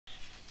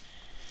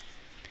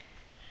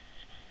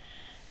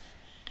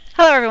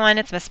Hello everyone,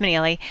 it's Miss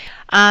Meneely,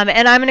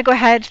 and I'm going to go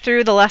ahead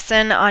through the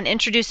lesson on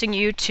introducing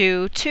you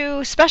to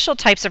two special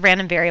types of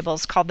random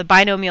variables called the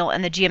binomial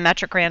and the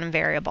geometric random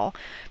variable.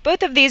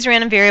 Both of these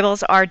random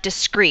variables are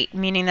discrete,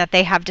 meaning that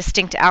they have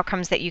distinct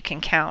outcomes that you can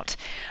count.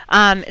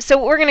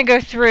 So we're going to go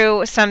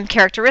through some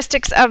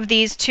characteristics of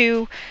these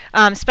two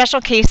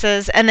special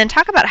cases and then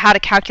talk about how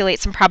to calculate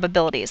some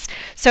probabilities.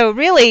 So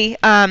really,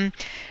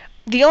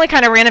 the only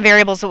kind of random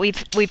variables that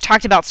we've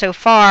talked about so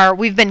far,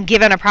 we've been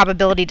given a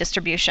probability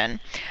distribution.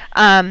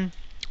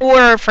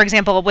 Or, for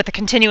example, with a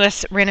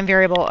continuous random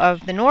variable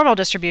of the normal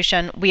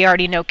distribution, we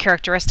already know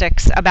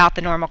characteristics about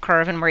the normal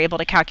curve and we're able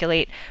to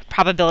calculate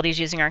probabilities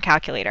using our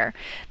calculator.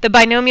 The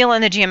binomial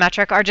and the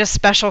geometric are just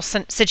special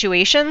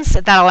situations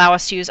that allow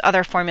us to use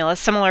other formulas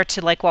similar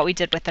to like what we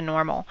did with the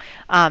normal.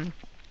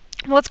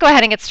 Let's go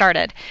ahead and get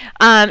started.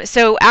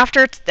 So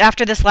after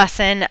this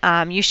lesson,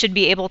 you should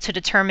be able to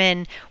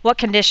determine what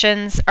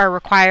conditions are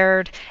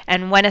required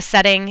and when a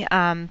setting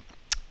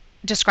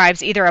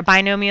describes either a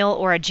binomial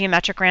or a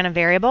geometric random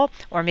variable,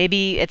 or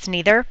maybe it's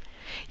neither.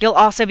 You'll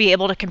also be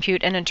able to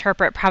compute and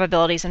interpret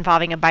probabilities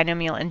involving a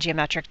binomial and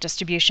geometric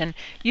distribution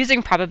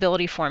using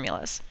probability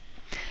formulas.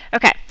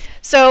 Okay,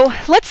 so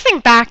let's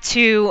think back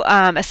to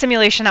a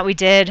simulation that we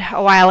did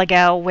a while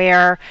ago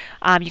where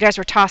you guys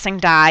were tossing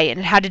die, and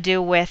it had to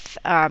do with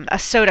a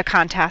soda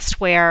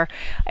contest where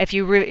if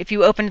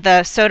you opened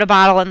the soda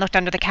bottle and looked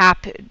under the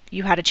cap,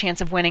 you had a chance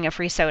of winning a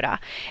free soda.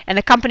 And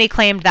the company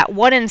claimed that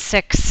 1 in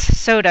 6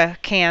 soda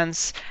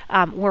cans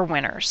were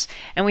winners.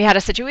 And we had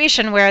a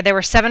situation where there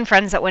were 7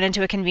 friends that went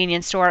into a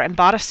convenience store and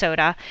bought a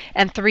soda,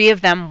 and 3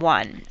 of them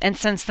won. And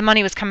since the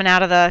money was coming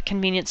out of the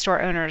convenience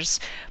store owner's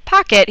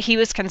pocket, he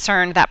was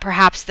concerned that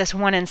perhaps this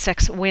 1 in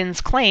 6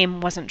 wins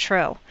claim wasn't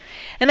true.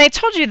 And I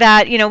told you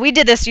that, we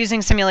did this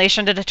using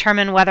simulation to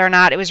determine whether or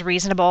not it was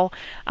reasonable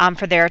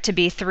for there to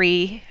be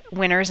 3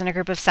 winners in a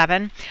group of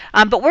 7.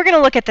 But we're going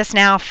to look at this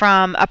now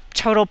from a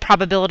total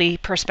probability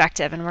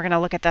perspective, and we're going to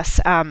look at this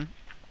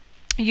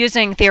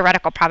using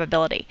theoretical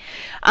probability.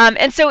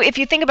 And so if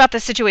you think about the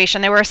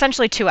situation, there were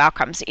essentially 2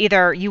 outcomes.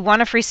 Either you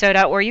won a free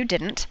soda or you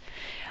didn't.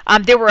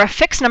 There were a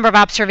fixed number of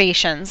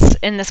observations.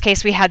 In this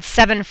case, we had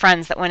 7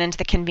 friends that went into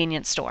the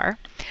convenience store.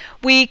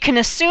 We can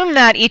assume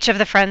that each of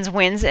the friends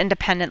wins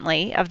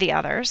independently of the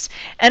others.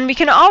 And we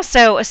can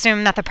also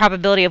assume that the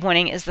probability of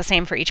winning is the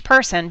same for each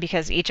person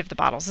because each of the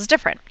bottles is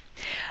different.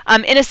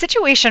 In a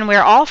situation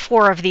where all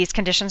 4 of these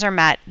conditions are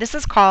met, this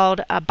is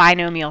called a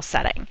binomial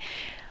setting.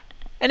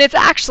 And it's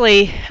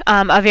actually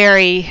a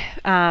very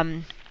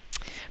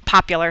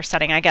popular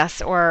setting, I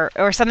guess, or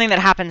something that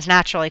happens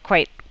naturally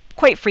quite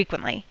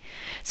frequently.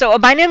 So a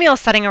binomial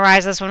setting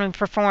arises when we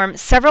perform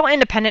several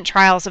independent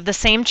trials of the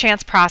same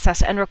chance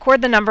process and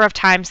record the number of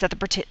times that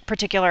the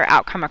particular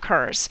outcome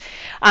occurs.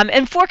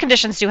 And 4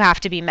 conditions do have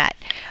to be met.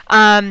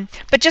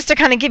 But just to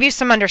kind of give you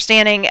some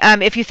understanding,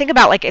 if you think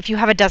about like if you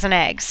have a dozen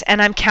eggs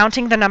and I'm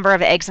counting the number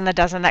of eggs in the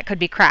dozen that could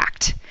be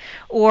cracked,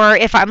 or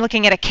if I'm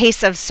looking at a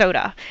case of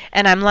soda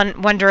and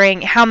I'm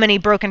wondering how many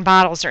broken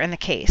bottles are in the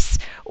case,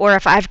 or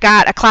if I've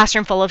got a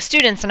classroom full of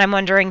students and I'm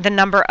wondering the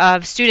number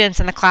of students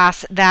in the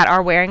class that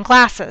are wearing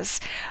glasses.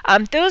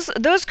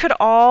 Those could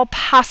all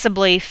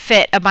possibly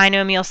fit a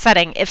binomial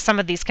setting if some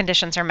of these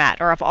conditions are met,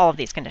 or if all of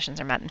these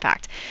conditions are met, in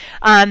fact.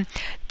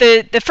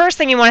 The first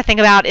thing you want to think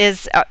about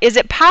is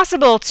it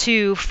possible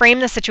to frame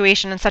the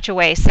situation in such a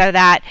way so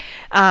that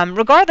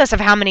regardless of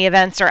how many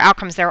events or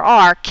outcomes there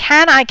are,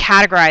 can I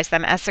categorize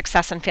them as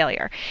success and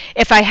failure?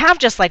 If I have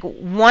just like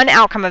one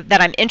outcome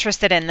that I'm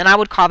interested in, then I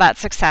would call that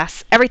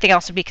success. Everything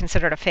else would be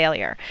considered a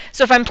failure.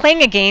 So if I'm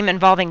playing a game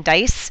involving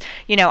dice,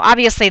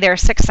 obviously there are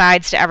 6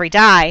 sides to every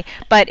die,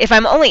 but if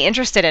I'm only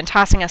interested in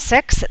tossing a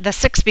 6, the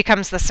 6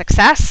 becomes the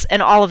success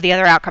and all of the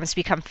other outcomes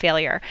become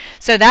failure.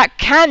 So that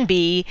can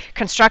be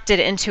constructed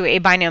into a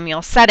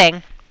binomial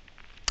setting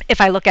if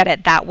I look at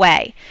it that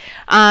way.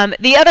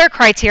 The other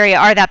criteria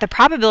are that the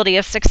probability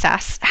of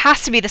success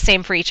has to be the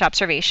same for each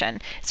observation.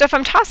 So if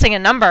I'm tossing a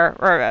number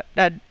or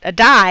a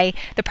die,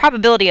 the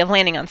probability of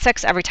landing on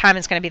 6 every time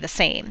is going to be the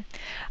same.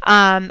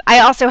 I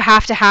also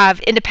have to have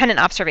independent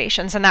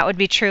observations, and that would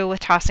be true with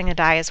tossing a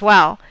die as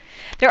well.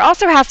 There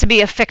also has to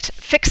be a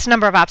fixed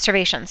number of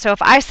observations. So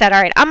if I said,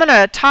 all right, I'm going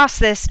to toss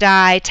this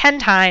die 10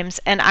 times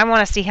and I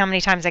want to see how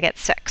many times I get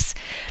 6,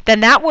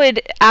 then that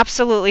would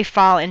absolutely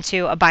fall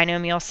into a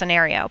binomial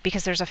scenario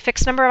because there's a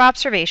fixed number of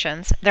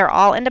observations. They're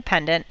all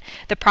independent.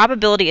 The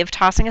probability of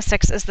tossing a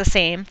 6 is the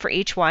same for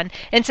each one.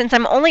 And since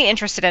I'm only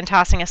interested in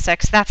tossing a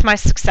 6, that's my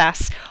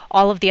success.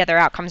 All of the other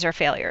outcomes are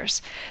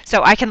failures.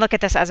 So I can look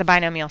at this as a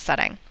binomial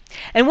setting.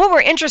 And what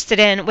we're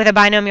interested in with a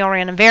binomial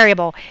random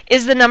variable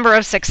is the number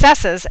of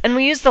successes, and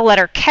we use the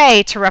letter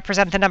K to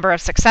represent the number of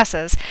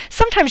successes.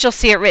 Sometimes you'll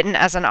see it written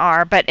as an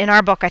R, but in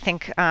our book I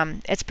think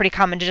it's pretty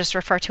common to just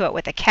refer to it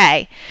with a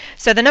K.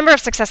 So the number of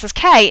successes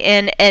K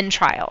in N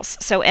trials.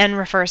 So N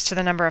refers to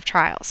the number of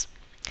trials.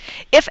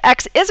 If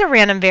X is a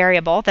random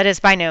variable that is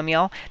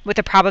binomial with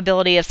a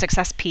probability of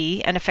success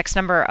P and a fixed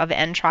number of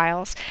N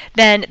trials,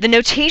 then the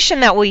notation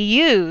that we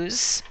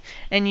use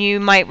and you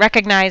might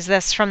recognize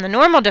this from the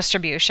normal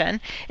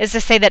distribution, is to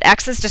say that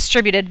x is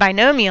distributed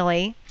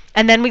binomially,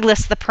 and then we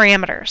list the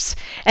parameters.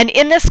 And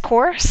in this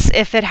course,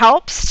 if it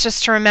helps,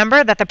 just to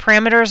remember that the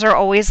parameters are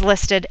always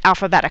listed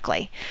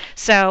alphabetically.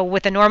 So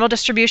with the normal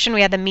distribution,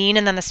 we have the mean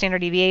and then the standard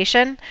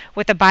deviation.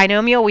 With the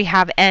binomial, we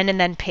have n and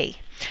then p.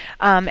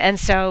 And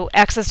so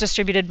x is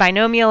distributed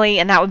binomially,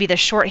 and that would be the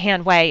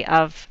shorthand way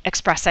of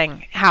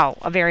expressing how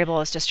a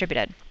variable is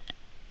distributed.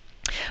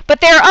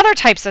 But there are other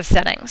types of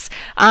settings.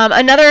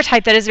 Another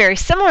type that is very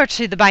similar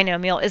to the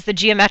binomial is the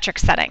geometric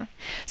setting.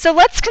 So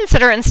let's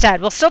consider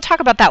instead, we'll still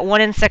talk about that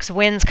 1 in 6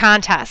 wins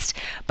contest,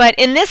 but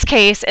in this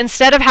case,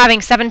 instead of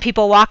having 7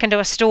 people walk into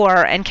a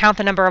store and count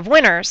the number of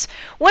winners,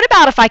 what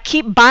about if I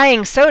keep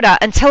buying soda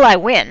until I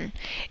win?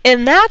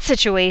 In that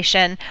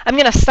situation, I'm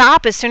going to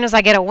stop as soon as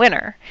I get a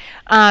winner.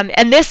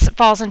 And this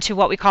falls into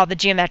what we call the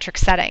geometric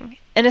setting.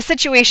 In a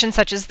situation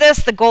such as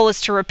this, the goal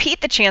is to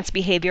repeat the chance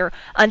behavior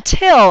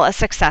until a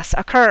success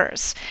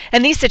occurs.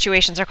 And these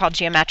situations are called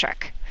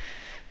geometric.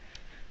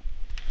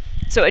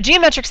 So a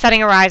geometric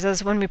setting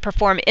arises when we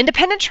perform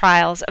independent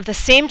trials of the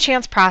same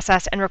chance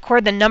process and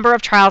record the number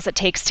of trials it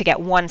takes to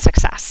get one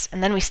success.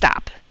 And then we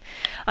stop.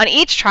 On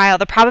each trial,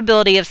 the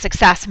probability of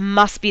success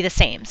must be the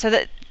same. So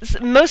that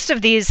most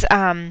of these,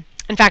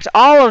 in fact,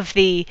 all of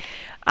the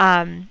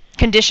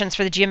conditions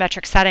for the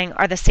geometric setting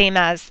are the same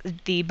as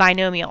the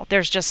binomial.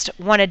 There's just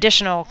one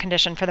additional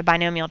condition for the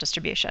binomial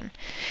distribution.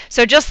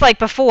 So just like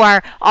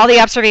before, all the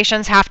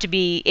observations have to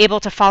be able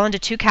to fall into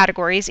two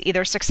categories,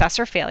 either success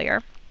or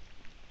failure.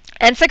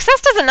 And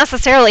success doesn't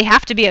necessarily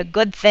have to be a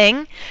good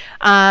thing.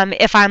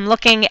 If I'm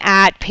looking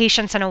at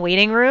patients in a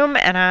waiting room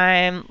and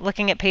I'm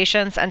looking at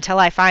patients until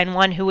I find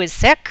one who is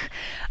sick,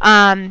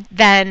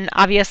 then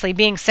obviously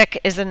being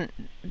sick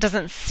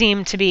doesn't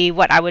seem to be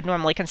what I would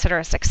normally consider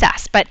a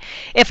success. But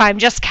if I'm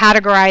just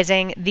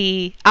categorizing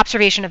the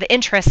observation of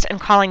interest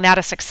and calling that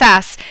a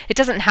success, it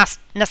doesn't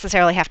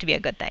necessarily have to be a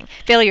good thing.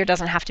 Failure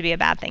doesn't have to be a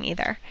bad thing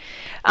either.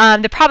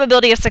 The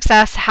probability of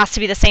success has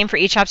to be the same for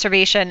each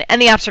observation, and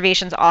the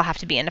observations all have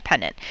to be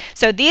independent.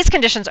 So these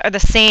conditions are the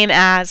same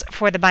as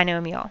for the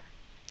binomial.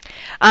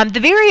 The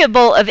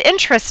variable of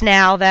interest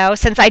now, though,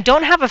 since I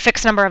don't have a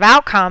fixed number of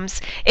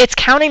outcomes, it's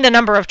counting the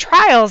number of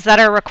trials that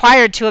are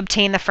required to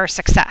obtain the first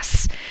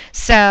success.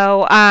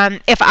 So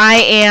if I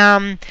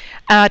am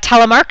a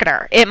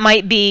telemarketer, it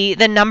might be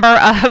the number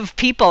of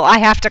people I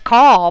have to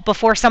call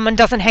before someone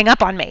doesn't hang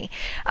up on me.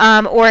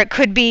 Or it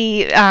could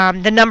be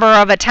the number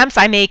of attempts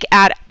I make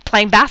at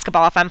playing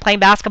basketball. If I'm playing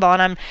basketball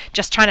and I'm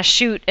just trying to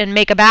shoot and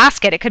make a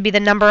basket, it could be the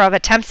number of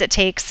attempts it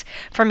takes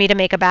for me to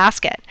make a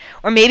basket.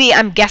 Or maybe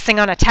I'm guessing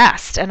on a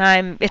test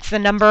and it's the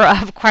number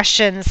of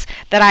questions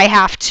that I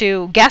have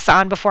to guess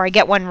on before I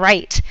get one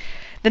right.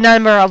 The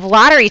number of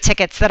lottery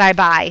tickets that I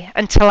buy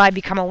until I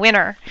become a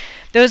winner.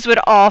 Those would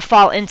all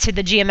fall into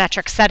the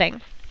geometric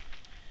setting.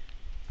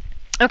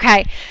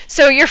 Okay,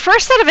 so your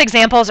first set of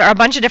examples are a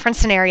bunch of different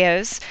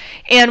scenarios,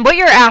 and what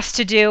you're asked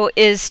to do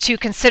is to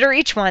consider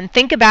each one,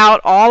 think about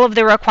all of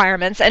the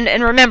requirements, and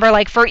remember,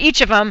 like for each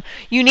of them,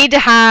 you need to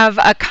have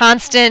a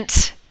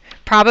constant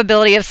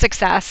probability of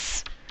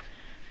success.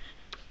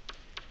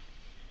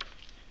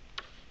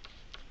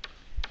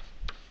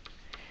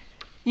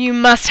 You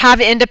must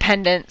have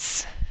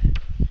independence.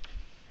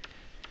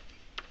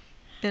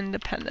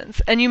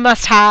 And you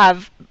must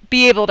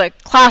be able to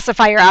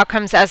classify your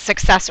outcomes as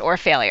success or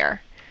failure.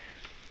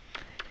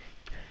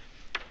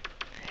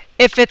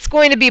 If it's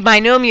going to be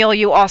binomial,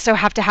 you also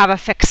have to have a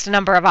fixed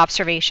number of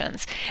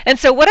observations. And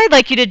so what I'd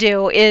like you to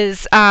do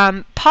is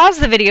pause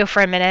the video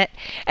for a minute,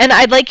 and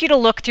I'd like you to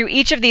look through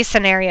each of these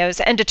scenarios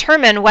and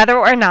determine whether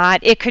or not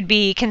it could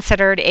be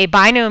considered a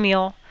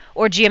binomial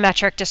or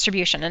geometric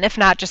distribution, and if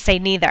not, just say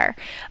neither.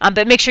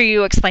 But make sure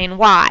you explain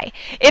why.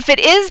 If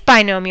it is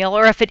binomial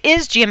or if it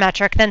is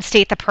geometric, then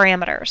state the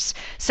parameters.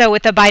 So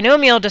with the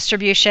binomial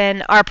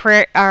distribution, our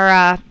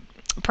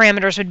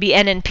parameters would be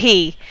n and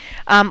p.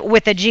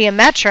 With the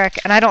geometric,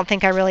 and I don't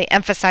think I really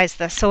emphasized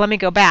this, so let me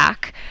go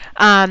back.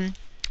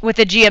 With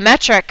the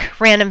geometric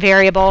random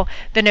variable,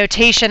 the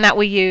notation that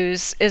we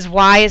use is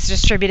y is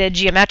distributed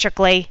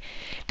geometrically.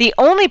 The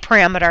only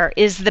parameter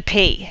is the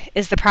p,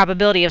 is the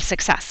probability of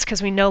success,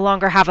 because we no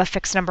longer have a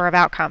fixed number of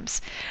outcomes.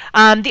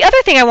 The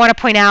other thing I want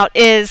to point out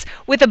is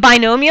with a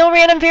binomial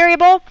random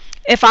variable,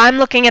 if I'm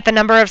looking at the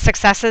number of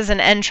successes in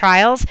n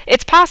trials,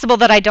 it's possible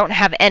that I don't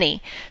have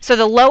any. So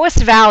the lowest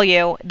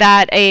value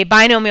that a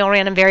binomial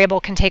random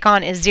variable can take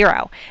on is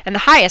 0, and the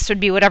highest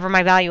would be whatever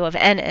my value of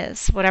n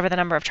is, whatever the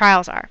number of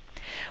trials are.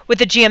 With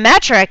the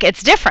geometric,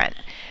 it's different.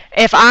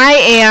 If I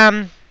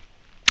am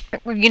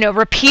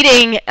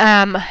repeating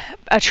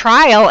a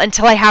trial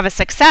until I have a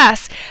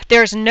success,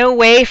 there's no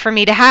way for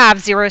me to have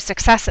 0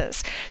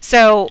 successes.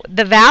 So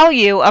the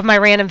value of my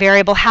random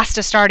variable has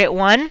to start at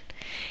 1,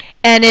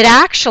 and it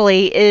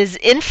actually is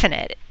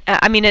infinite.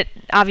 I mean,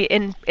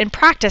 in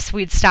practice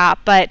we'd stop,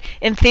 but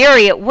in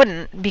theory it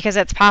wouldn't, because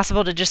it's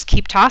possible to just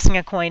keep tossing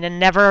a coin and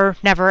never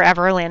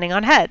ever landing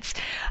on heads.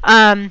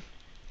 And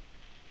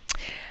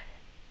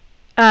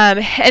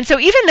so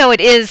even though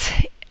it is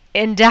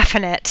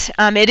indefinite,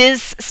 it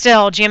is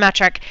still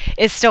geometric,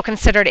 is still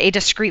considered a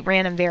discrete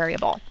random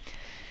variable.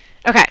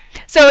 Okay,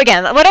 so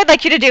again, what I'd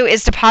like you to do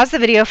is to pause the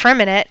video for a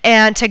minute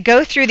and to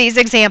go through these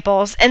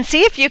examples and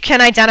see if you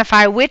can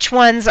identify which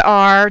ones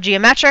are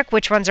geometric,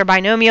 which ones are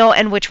binomial,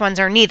 and which ones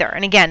are neither.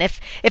 And again, if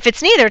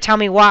it's neither, tell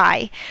me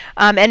why.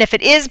 And if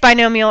it is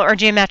binomial or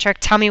geometric,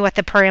 tell me what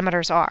the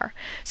parameters are.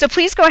 So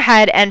please go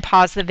ahead and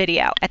pause the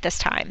video at this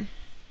time.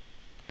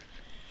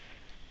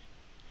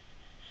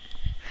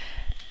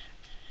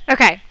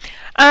 Okay.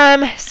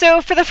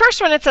 So for the first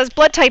one, it says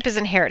blood type is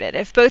inherited.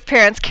 If both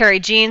parents carry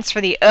genes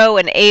for the O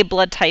and A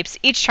blood types,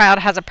 each child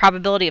has a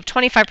probability of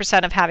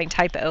 25% of having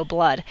type O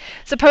blood.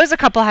 Suppose a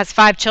couple has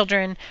 5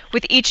 children,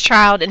 with each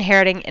child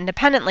inheriting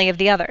independently of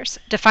the others.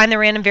 Define the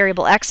random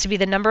variable X to be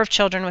the number of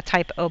children with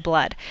type O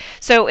blood.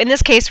 So in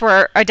this case,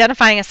 we're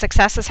identifying a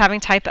success as having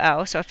type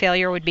O, so a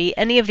failure would be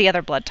any of the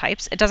other blood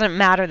types. It doesn't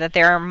matter that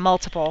there are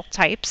multiple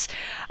types.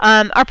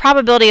 Our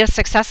probability of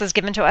success is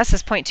given to us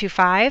as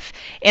 0.25,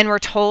 and we're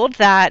told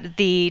that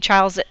the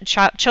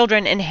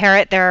children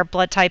inherit their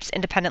blood types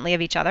independently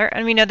of each other,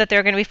 and we know that there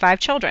are going to be 5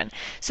 children.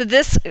 So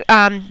this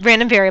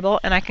random variable,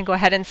 and I can go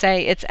ahead and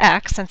say it's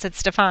X since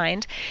it's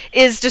defined,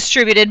 is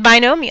distributed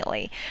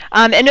binomially.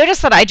 And notice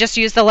that I just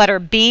used the letter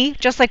B,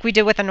 just like we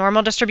did with a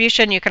normal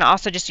distribution. You can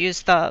also just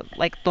use the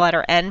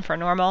letter N for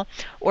normal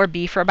or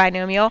B for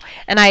binomial,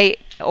 and I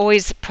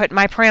always put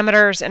my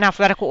parameters in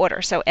alphabetical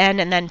order, so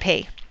N and then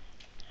P.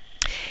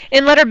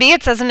 In letter B,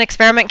 it says an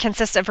experiment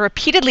consists of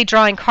repeatedly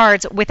drawing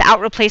cards without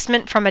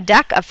replacement from a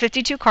deck of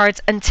 52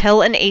 cards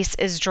until an ace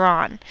is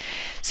drawn.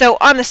 So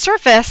on the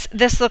surface,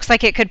 this looks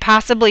like it could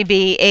possibly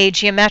be a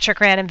geometric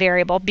random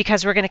variable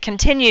because we're going to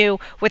continue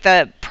with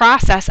a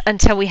process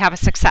until we have a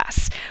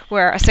success,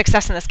 where a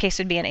success in this case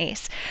would be an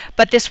ace.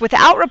 But this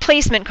without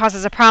replacement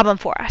causes a problem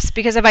for us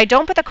because if I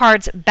don't put the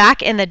cards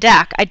back in the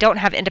deck, I don't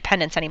have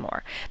independence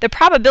anymore. The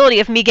probability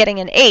of me getting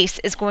an ace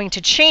is going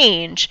to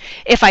change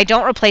if I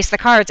don't replace the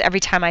cards every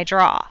time I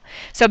draw.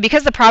 So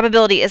because the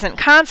probability isn't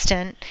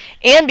constant,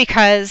 and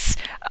because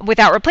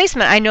without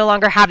replacement I no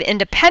longer have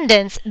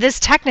independence, this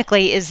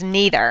technically is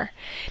neither.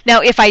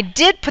 Now if I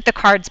did put the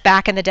cards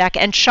back in the deck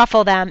and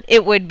shuffle them,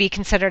 it would be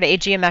considered a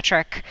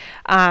geometric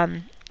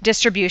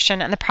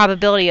distribution, and the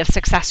probability of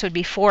success would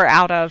be 4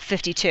 out of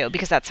 52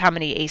 because that's how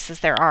many aces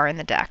there are in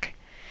the deck.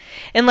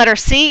 In letter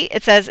C,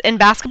 it says, in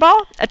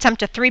basketball,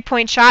 attempt a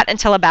 3-point shot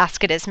until a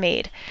basket is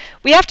made.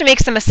 We have to make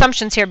some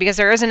assumptions here because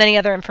there isn't any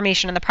other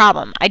information in the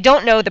problem. I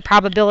don't know the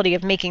probability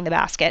of making the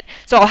basket,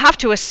 so I'll have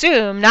to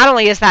assume not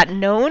only is that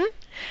known,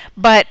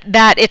 but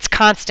that it's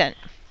constant.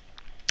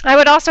 I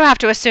would also have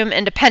to assume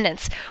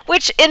independence,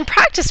 which in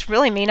practice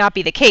really may not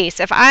be the case.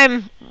 If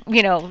I'm,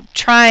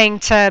 trying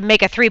to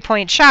make a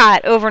 3-point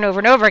shot over and over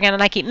and over again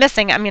and I keep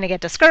missing, I'm going to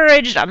get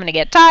discouraged, I'm going to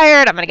get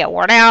tired, I'm going to get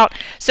worn out.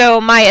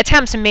 So my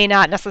attempts may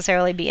not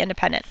necessarily be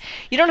independent.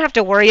 You don't have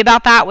to worry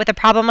about that with a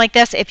problem like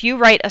this. If you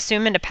write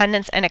assume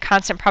independence and a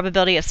constant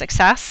probability of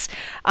success,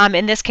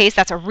 in this case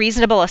that's a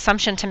reasonable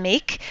assumption to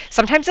make.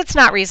 Sometimes it's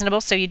not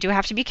reasonable, so you do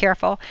have to be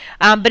careful.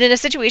 But in a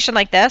situation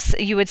like this,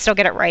 you would still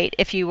get it right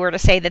if you were to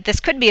say that this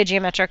could be a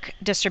geometric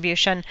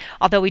distribution,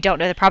 although we don't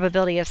know the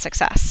probability of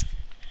success.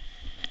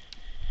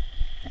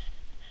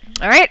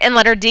 All right, in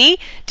letter D,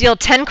 deal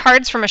 10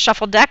 cards from a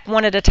shuffled deck,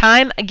 one at a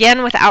time,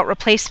 again without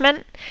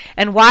replacement,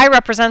 and Y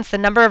represents the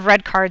number of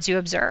red cards you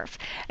observe.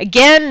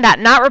 Again, that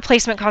not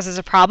replacement causes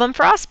a problem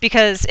for us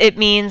because it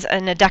means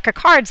in a deck of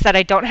cards that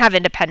I don't have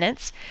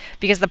independence,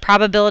 because the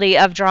probability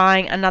of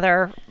drawing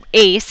another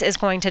ace is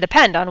going to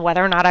depend on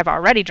whether or not I've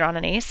already drawn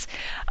an ace,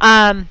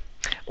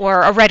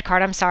 or a red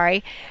card, I'm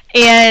sorry,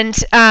 and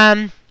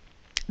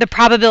the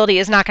probability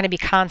is not going to be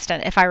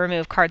constant if I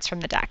remove cards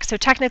from the deck. So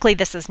technically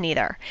this is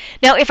neither.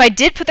 Now if I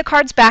did put the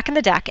cards back in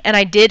the deck and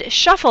I did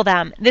shuffle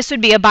them, this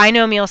would be a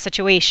binomial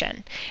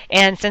situation.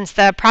 And since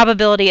the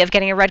probability of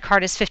getting a red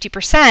card is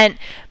 50%,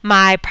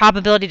 my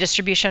probability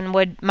distribution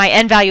my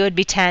n value would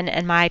be 10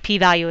 and my p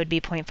value would be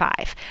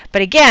 0.5.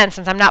 But again,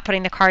 since I'm not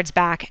putting the cards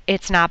back,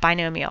 it's not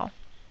binomial.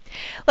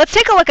 Let's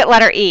take a look at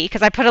letter E,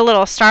 because I put a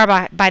little star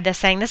by this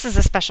saying this is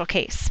a special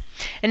case.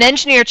 An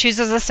engineer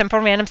chooses a simple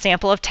random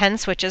sample of 10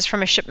 switches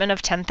from a shipment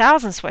of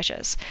 10,000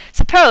 switches.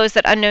 Suppose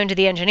that unknown to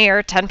the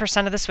engineer,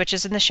 10% of the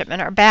switches in the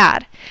shipment are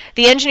bad.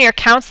 The engineer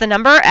counts the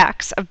number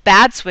X of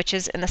bad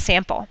switches in the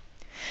sample.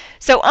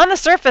 So on the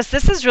surface,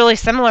 this is really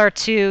similar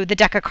to the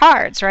deck of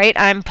cards, right?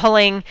 I'm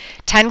pulling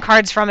 10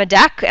 cards from a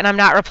deck and I'm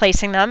not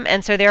replacing them,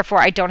 and so therefore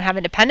I don't have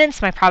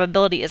independence. My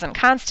probability isn't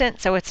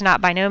constant, so it's not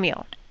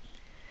binomial.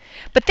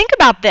 But think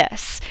about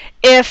this.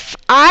 If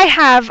I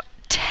have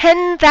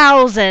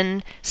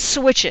 10,000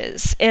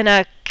 switches in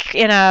a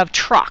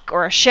truck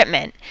or a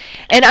shipment,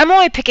 and I'm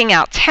only picking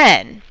out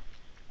 10,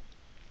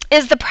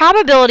 is the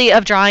probability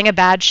of drawing a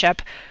bad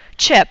chip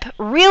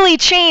really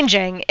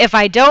changing if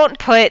I don't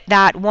put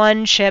that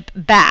one chip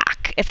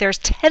back? If there's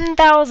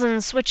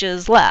 10,000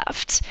 switches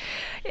left,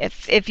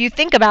 if you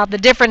think about the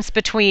difference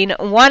between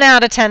 1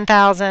 out of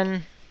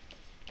 10,000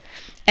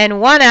 and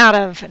 1 out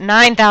of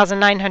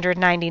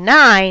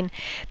 9,999,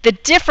 the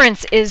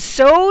difference is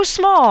so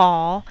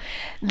small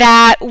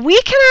that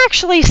we can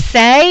actually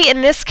say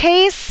in this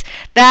case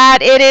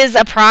that it is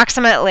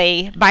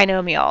approximately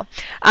binomial.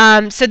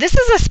 So this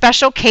is a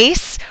special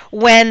case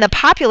when the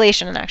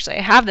population, and actually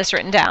I have this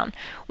written down,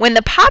 when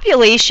the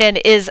population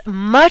is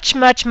much,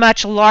 much,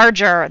 much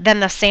larger than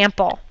the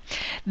sample,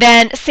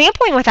 then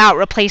sampling without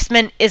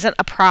replacement isn't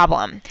a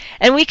problem.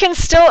 And we can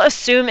still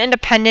assume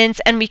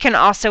independence, and we can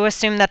also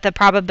assume that the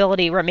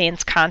probability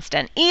remains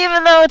constant,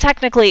 even though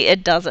technically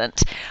it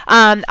doesn't.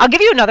 I'll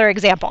give you another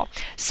example.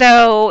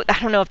 So I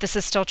don't know if this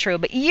is still true,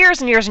 but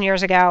years and years and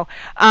years ago,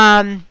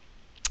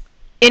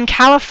 in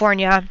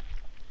California,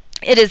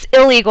 it is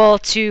illegal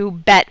to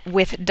bet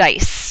with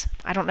dice.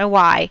 I don't know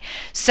why.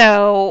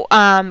 So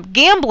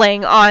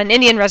gambling on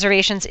Indian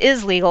reservations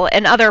is legal,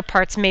 and other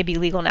parts may be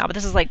legal now. But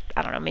this is like,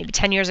 I don't know, maybe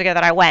 10 years ago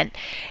that I went.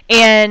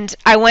 And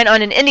I went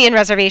on an Indian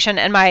reservation,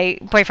 and my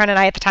boyfriend and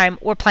I at the time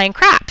were playing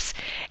craps.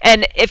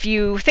 And if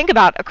you think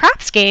about a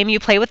craps game, you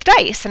play with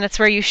dice, and it's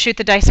where you shoot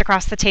the dice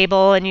across the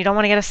table, and you don't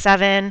want to get a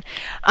 7.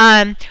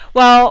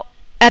 Well,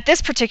 at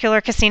this particular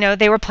casino,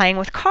 they were playing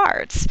with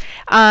cards.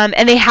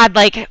 And they had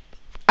like,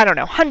 I don't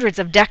know, hundreds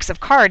of decks of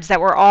cards that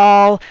were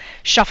all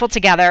shuffled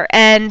together,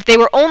 and they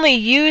were only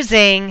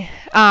using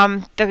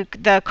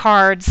the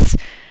cards.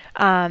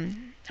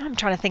 I'm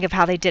trying to think of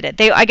how they did it.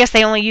 I guess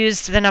they only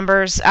used the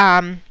numbers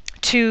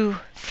 2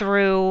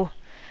 through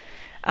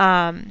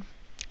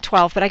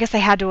 12, but I guess they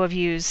had to have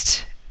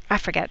used, I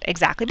forget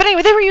exactly. But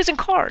anyway, they were using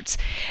cards.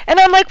 And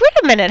I'm like, wait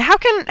a minute, how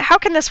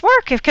can this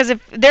work? Because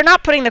if they're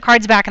not putting the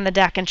cards back in the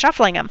deck and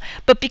shuffling them,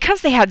 but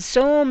because they had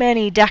so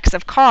many decks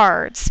of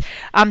cards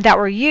that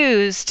were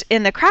used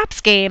in the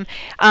craps game,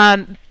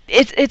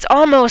 it's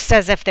almost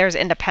as if there's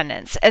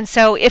independence. And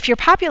so if your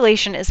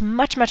population is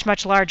much, much,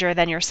 much larger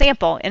than your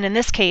sample, and in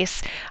this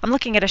case, I'm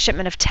looking at a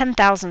shipment of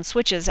 10,000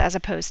 switches as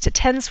opposed to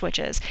 10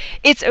 switches,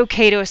 it's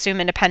okay to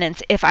assume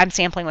independence if I'm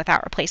sampling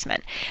without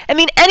replacement. I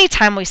mean,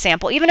 anytime we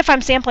sample, even if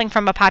I'm sampling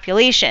from a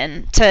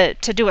population to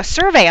do a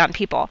survey on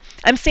people,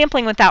 I'm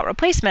sampling without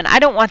replacement. I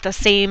don't want the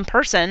same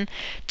person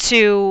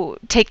to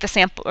take the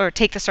sample or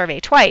take the survey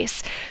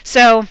twice.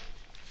 So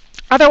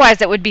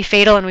otherwise, it would be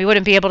fatal, and we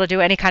wouldn't be able to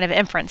do any kind of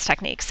inference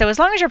technique. So as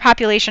long as your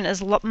population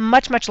is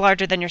much, much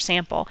larger than your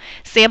sample,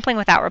 sampling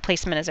without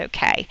replacement is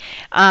okay.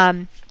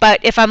 But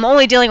if I'm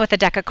only dealing with a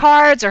deck of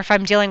cards, or if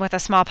I'm dealing with a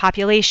small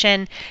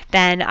population,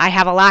 then I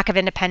have a lack of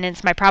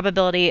independence. My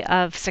probability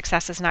of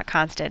success is not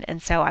constant, and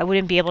so I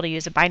wouldn't be able to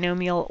use a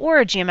binomial or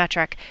a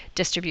geometric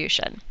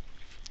distribution.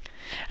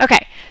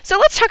 Okay, so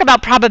let's talk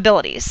about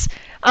probabilities.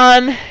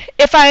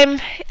 If I'm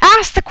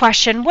asked the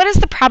question, what is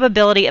the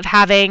probability of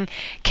having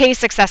K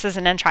successes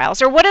in N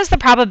trials? Or what is the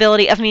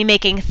probability of me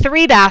making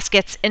 3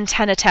 baskets in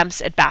 10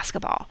 attempts at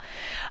basketball?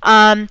 Or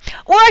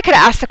I could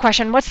ask the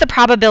question, what's the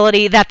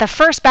probability that the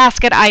first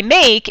basket I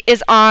make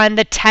is on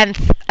the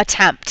 10th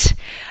attempt?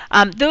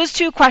 Those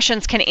two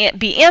questions can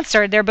be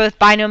answered, they're both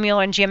binomial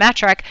and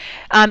geometric,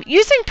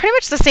 using pretty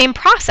much the same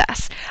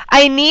process.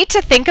 I need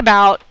to think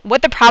about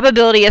what the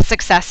probability of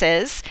success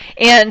is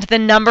and the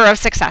number of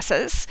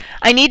successes.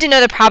 I need to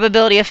know the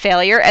probability of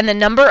failure and the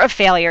number of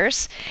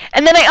failures.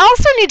 And then I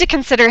also need to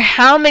consider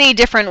how many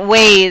different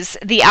ways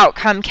the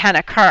outcome can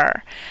occur.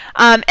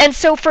 And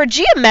so for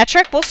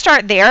geometric, we'll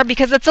start there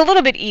because it's a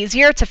little bit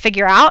easier to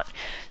figure out.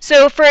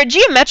 So for a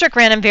geometric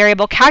random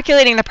variable,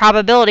 calculating the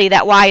probability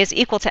that y is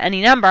equal to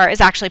any number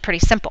is actually pretty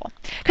simple.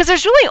 Because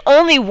there's really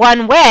only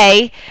one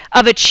way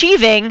of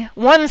achieving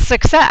one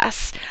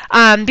success,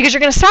 because you're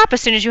going to stop as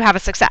soon as you have a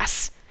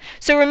success.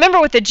 So remember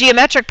with the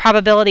geometric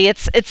probability,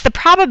 it's the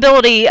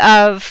probability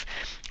of,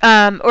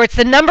 or it's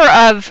the number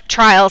of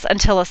trials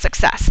until a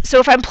success.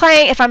 So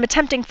if I'm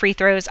attempting free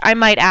throws, I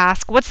might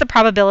ask, what's the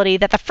probability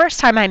that the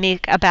first time I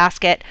make a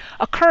basket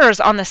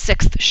occurs on the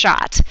 6th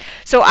shot?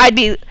 So I'd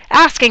be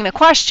asking the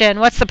question,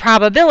 what's the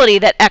probability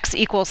that x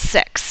equals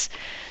 6?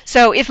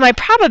 So if my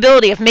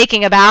probability of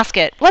making a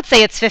basket, let's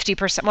say it's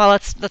 50%, well,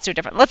 let's do it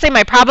different. Let's say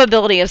my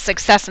probability of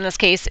success in this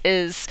case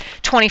is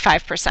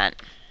 25%.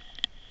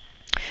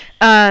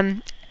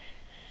 I'm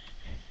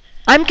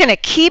going to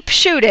keep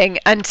shooting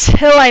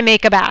until I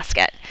make a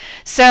basket.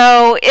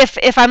 So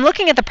if I'm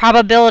looking at the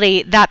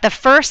probability that the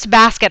first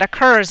basket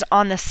occurs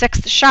on the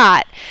 6th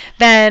shot,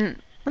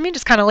 then let me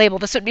just kind of label.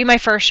 This would be my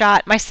first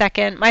shot, my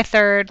second, my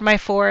third, my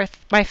fourth,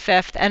 my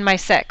fifth, and my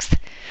 6th.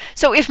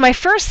 So if my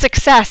first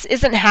success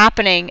isn't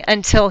happening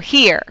until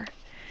here,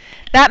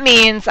 that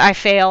means I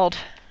failed,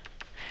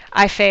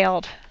 I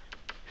failed,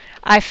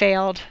 I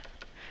failed,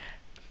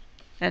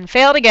 and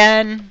failed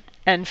again,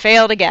 and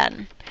failed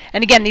again.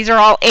 And again, these are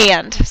all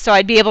and, so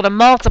I'd be able to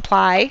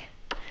multiply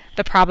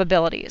the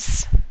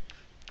probabilities.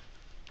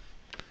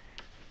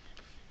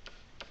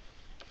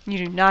 You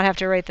do not have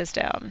to write this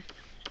down.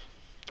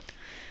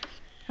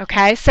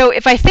 Okay, so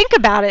if I think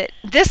about it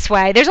this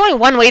way, there's only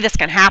one way this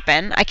can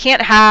happen. I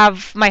can't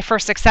have my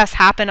first success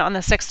happen on the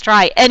 6th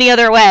try any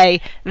other way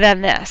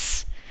than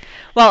this.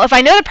 Well, if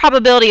I know the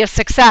probability of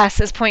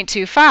success is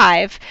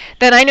 0.25,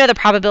 then I know the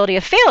probability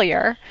of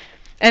failure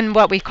and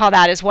what we call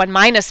that is 1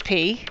 minus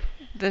p,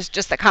 this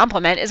just the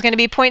complement, is going to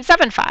be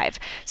 0.75.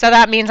 So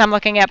that means I'm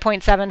looking at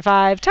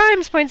 0.75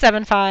 times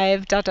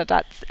 0.75, dot, dot,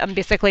 dot. I'm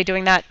basically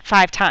doing that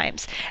 5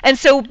 times. And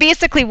so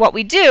basically what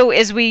we do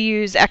is we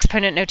use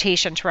exponent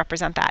notation to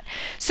represent that.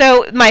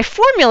 So my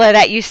formula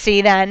that you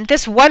see then,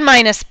 this 1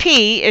 minus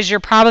p is your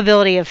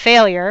probability of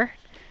failure.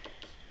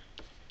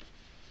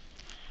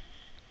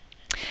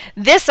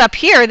 This up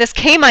here, this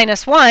k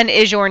minus 1,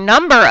 is your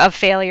number of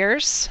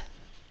failures.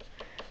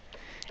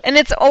 And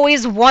it's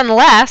always 1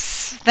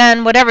 less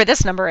than whatever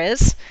this number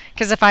is,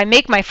 because if I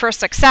make my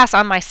first success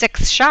on my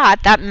 6th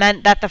shot, that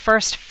meant that the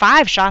first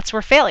 5 shots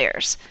were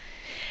failures.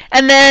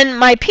 And then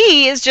my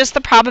p is just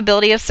the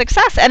probability of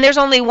success, and there's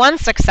only 1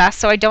 success,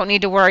 so I don't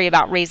need to worry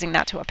about raising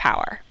that to a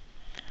power.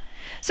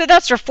 So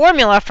that's your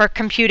formula for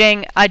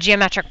computing a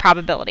geometric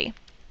probability.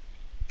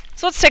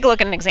 So let's take a look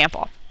at an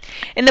example.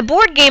 In the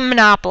board game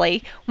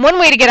Monopoly, one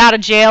way to get out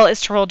of jail is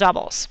to roll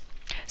doubles.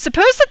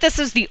 Suppose that this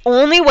is the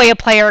only way a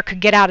player could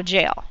get out of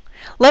jail.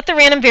 Let the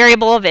random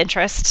variable of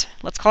interest,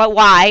 let's call it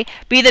y,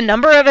 be the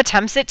number of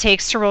attempts it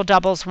takes to roll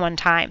doubles 1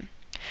 time.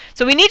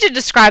 So we need to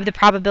describe the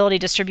probability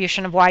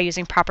distribution of y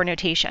using proper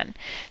notation.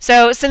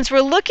 So since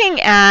we're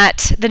looking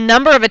at the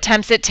number of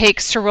attempts it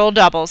takes to roll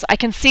doubles, I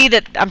can see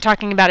that I'm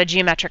talking about a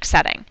geometric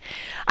setting.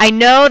 I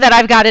know that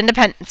I've got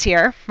independence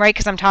here, right,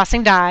 because I'm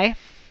tossing die.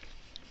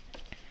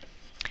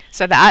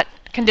 So that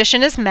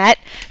condition is met.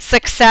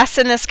 Success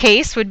in this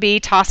case would be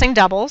tossing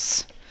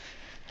doubles.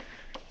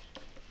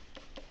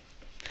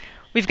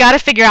 We've got to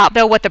figure out,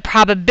 though, what the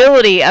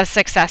probability of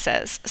success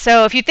is.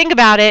 So if you think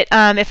about it,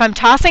 if I'm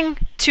tossing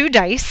 2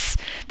 dice,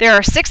 there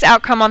are 6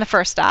 outcomes on the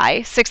first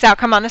die, 6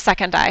 outcomes on the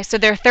second die, so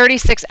there are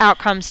 36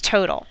 outcomes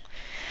total.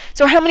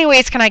 So how many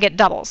ways can I get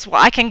doubles?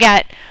 Well, I can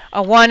get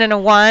a 1 and a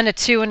 1, a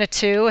 2 and a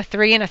 2, a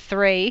 3 and a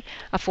 3,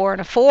 a 4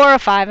 and a 4, a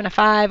 5 and a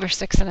 5, or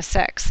 6 and a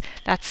 6.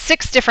 That's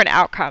 6 different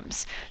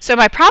outcomes. So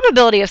my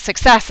probability of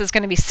success is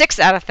going to be 6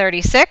 out of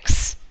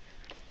 36,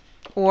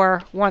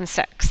 or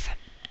 1/6.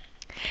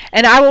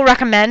 And I will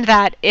recommend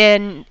that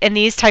in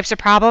these types of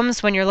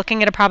problems, when you're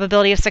looking at a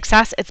probability of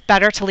success, it's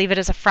better to leave it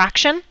as a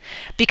fraction,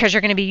 because you're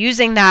going to be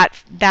using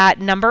that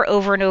number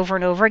over and over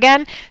and over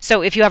again.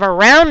 So if you have a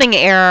rounding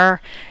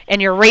error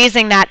and you're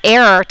raising that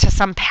error to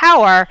some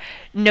power,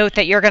 note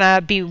that you're going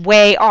to be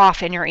way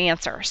off in your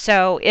answer.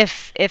 So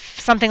if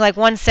something like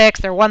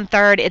 1/6 or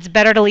 1/3, it's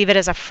better to leave it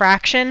as a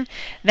fraction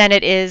than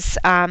it is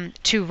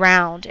to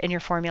round in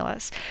your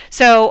formulas.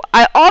 So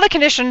all the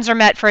conditions are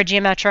met for a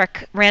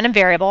geometric random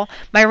variable.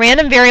 My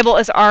random variable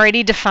is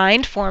already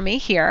defined for me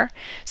here.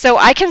 So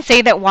I can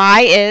say that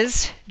y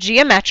is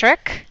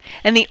geometric,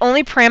 and the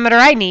only parameter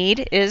I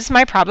need is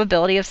my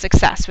probability of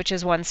success, which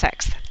is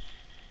 1/6.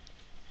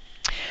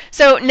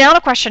 So now the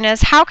question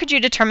is, how could you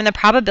determine the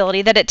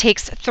probability that it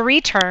takes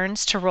 3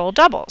 turns to roll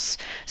doubles?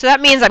 So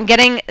that means I'm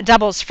getting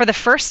doubles for the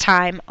first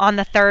time on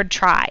the 3rd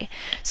try.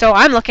 So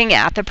I'm looking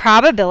at the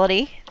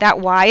probability that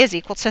y is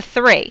equal to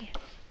 3.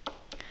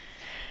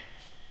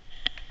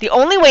 The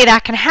only way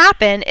that can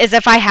happen is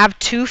if I have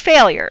 2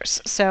 failures.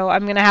 So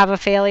I'm going to have a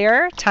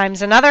failure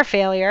times another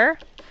failure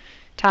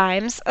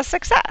times a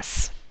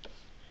success.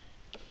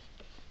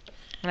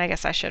 And I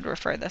guess I should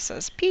refer this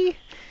as p,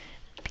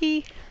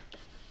 p.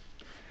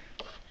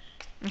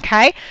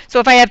 Okay, so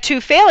if I have 2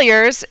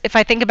 failures, if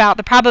I think about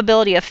the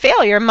probability of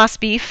failure,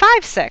 must be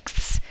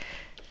 5/6.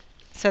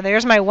 So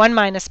there's my 1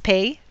 minus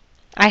p.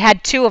 I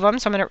had 2 of them,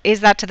 so I'm going to raise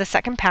that to the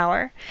 2nd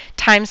power,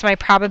 times my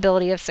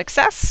probability of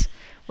success,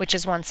 which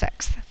is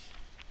 1/6.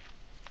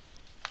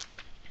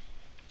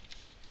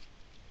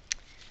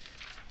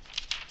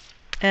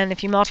 And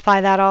if you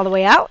multiply that all the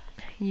way out,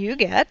 you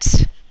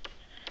get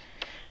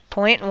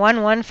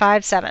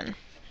 0.1157.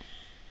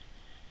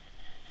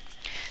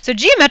 So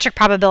geometric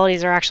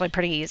probabilities are actually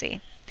pretty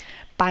easy.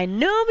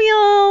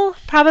 Binomial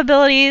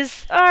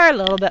probabilities are a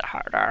little bit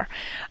harder.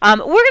 We're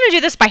going to do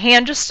this by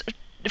hand just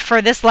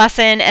for this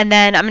lesson, and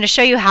then I'm going to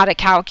show you how to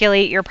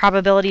calculate your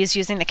probabilities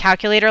using the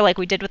calculator like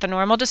we did with the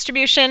normal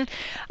distribution.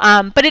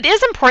 But it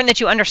is important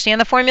that you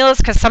understand the formulas,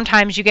 because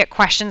sometimes you get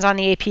questions on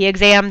the AP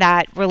exam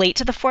that relate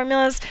to the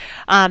formulas.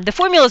 The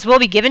formulas will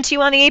be given to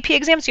you on the AP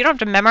exam, so you don't have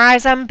to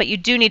memorize them, but you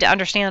do need to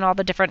understand all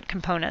the different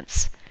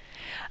components.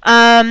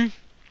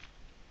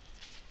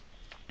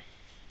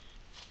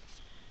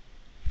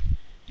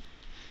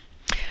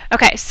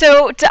 Okay,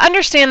 so to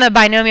understand the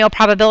binomial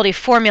probability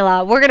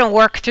formula, we're going to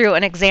work through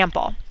an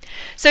example.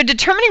 So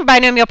determining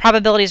binomial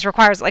probabilities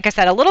requires, like I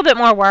said, a little bit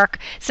more work,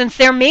 since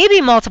there may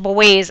be multiple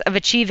ways of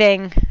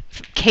achieving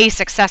k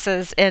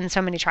successes in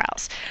so many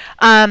trials.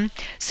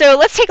 So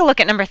let's take a look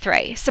at number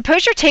 3.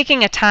 Suppose you're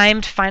taking a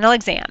timed final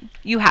exam.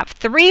 You have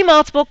 3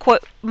 multiple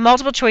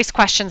choice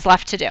questions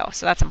left to do,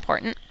 so that's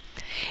important.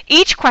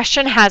 Each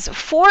question has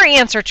 4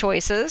 answer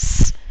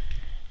choices,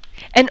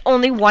 and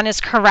only 1 is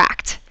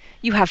correct.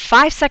 You have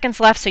 5 seconds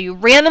left, so you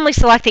randomly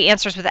select the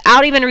answers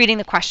without even reading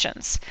the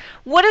questions.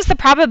 What is the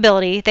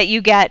probability that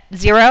you get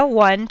 0,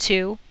 1,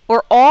 2,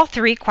 or all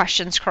 3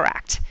 questions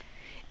correct?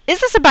 Is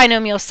this a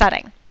binomial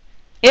setting?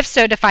 If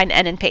so, define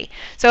n and p.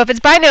 So if it's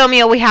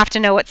binomial, we have to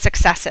know what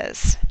success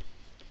is.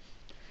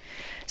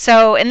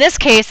 So in this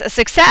case, a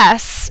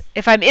success,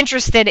 if I'm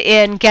interested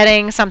in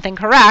getting something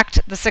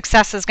correct, the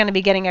success is going to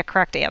be getting a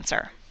correct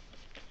answer.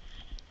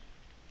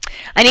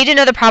 I need to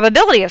know the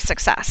probability of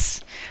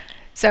success.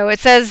 So it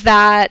says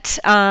that,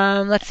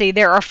 let's see,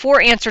 there are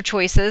 4 answer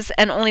choices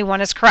and only 1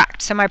 is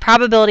correct. So my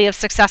probability of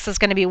success is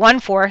going to be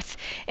 1/4.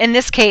 In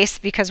this case,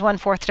 because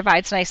 1/4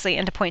 divides nicely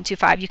into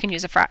 0.25, you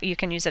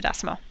can use a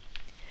decimal.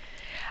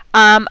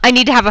 I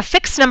need to have a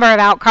fixed number of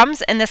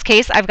outcomes. In this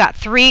case, I've got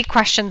 3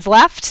 questions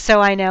left, so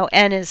I know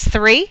n is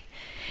 3.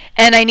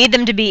 And I need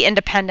them to be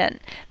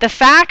independent. The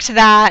fact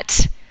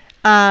that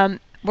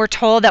we're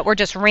told that we're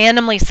just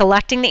randomly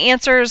selecting the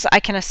answers, I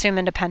can assume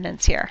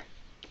independence here.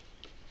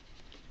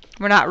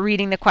 We're not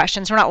reading the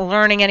questions. We're not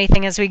learning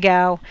anything as we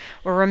go.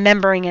 We're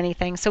remembering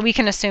anything. So we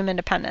can assume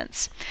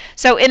independence.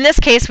 So in this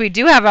case, we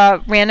do have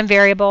a random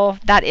variable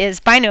that is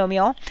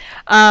binomial.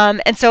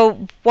 And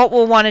so what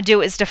we'll want to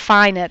do is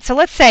define it. So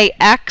let's say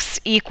x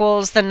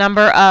equals the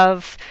number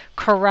of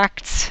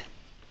correct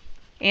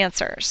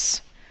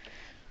answers.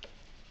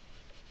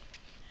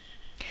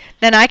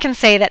 Then I can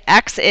say that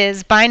x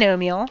is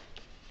binomial.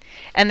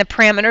 And the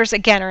parameters,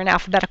 again, are in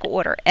alphabetical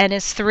order. N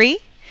is 3,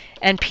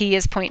 and P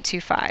is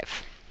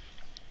 0.25.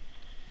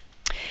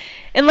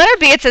 In letter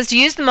B, it says to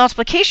use the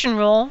multiplication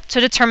rule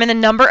to determine the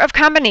number of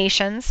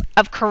combinations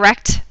of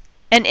correct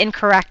and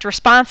incorrect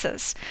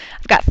responses.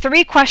 I've got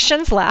 3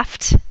 questions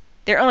left.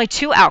 There are only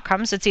 2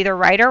 outcomes. It's either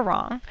right or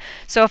wrong.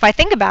 So if I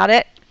think about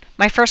it,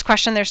 my first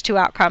question, there's 2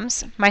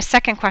 outcomes. My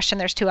second question,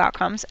 there's 2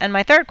 outcomes. And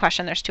my third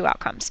question, there's 2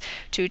 outcomes.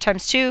 2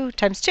 times 2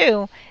 times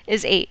 2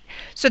 is 8.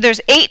 So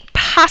there's 8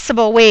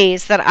 possible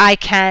ways that I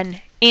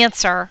can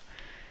answer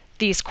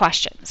these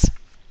questions.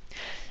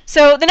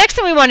 So the next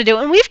thing we want to do,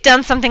 and we've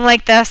done something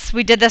like this.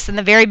 We did this in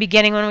the very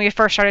beginning when we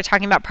first started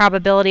talking about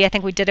probability. I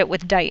think we did it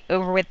with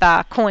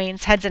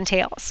coins, heads and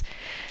tails.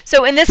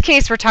 So in this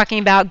case, we're talking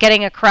about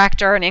getting a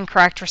correct or an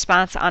incorrect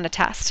response on a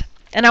test.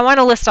 And I want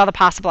to list all the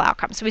possible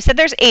outcomes. So we said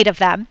there's 8 of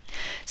them.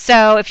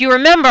 So if you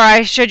remember,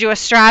 I showed you a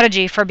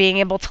strategy for being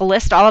able to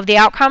list all of the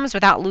outcomes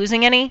without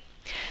losing any.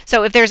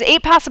 So if there's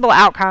 8 possible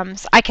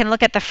outcomes, I can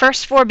look at the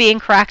first 4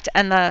 being correct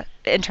and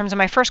in terms of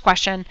my first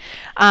question,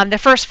 the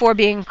first 4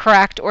 being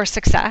correct or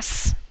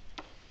success.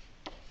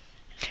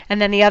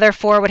 And then the other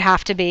 4 would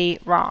have to be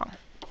wrong.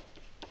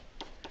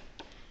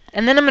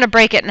 And then I'm going to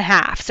break it in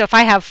half. So if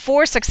I have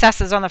 4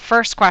 successes on the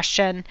first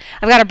question,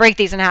 I've got to break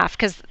these in half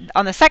because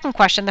on the second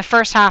question, the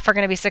first half are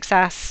going to be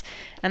success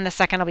and the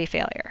second will be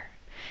failure.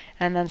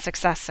 And then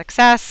success,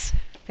 success,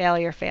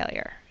 failure,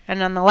 failure.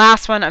 And on the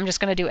last one, I'm just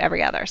going to do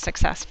every other.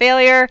 Success,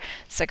 failure,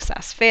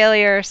 success,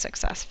 failure,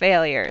 success,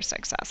 failure,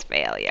 success,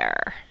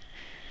 failure.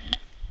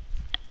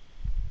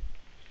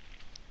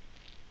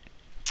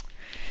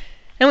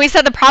 And we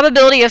said the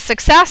probability of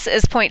success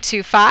is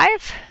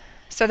 0.25.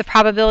 So the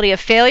probability of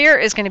failure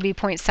is going to be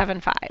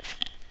 0.75.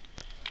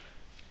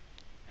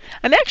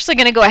 I'm actually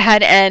going to go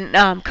ahead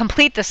and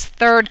complete this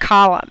third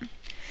column.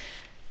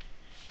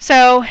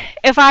 So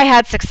if I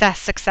had success,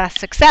 success,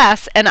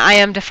 success, and I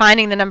am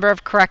defining the number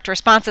of correct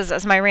responses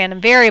as my random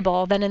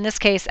variable, then in this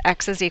case,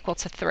 x is equal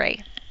to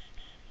 3.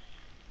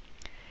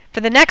 For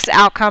the next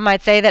outcome,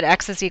 I'd say that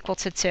x is equal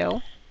to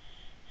 2.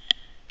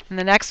 And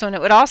the next one,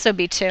 it would also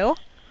be 2.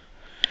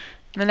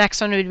 And the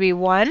next one would be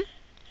 1.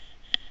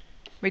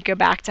 We'd go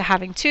back to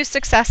having 2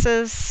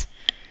 successes,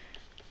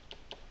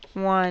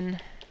 1,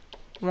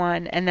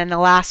 1, and then the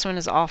last one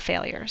is all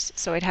failures.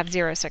 So we'd have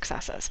 0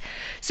 successes.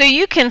 So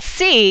you can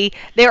see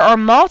there are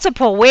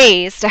multiple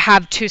ways to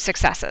have 2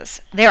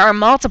 successes. There are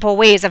multiple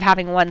ways of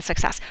having 1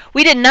 success.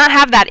 We did not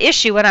have that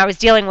issue when I was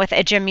dealing with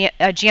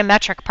a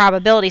geometric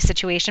probability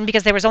situation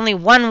because there was only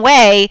one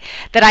way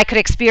that I could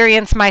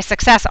experience my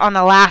success on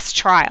the last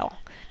trial.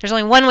 There's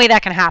only one way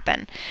that can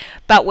happen.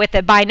 But with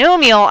a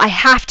binomial, I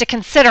have to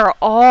consider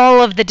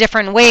all of the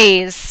different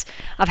ways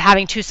of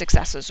having 2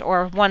 successes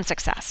or 1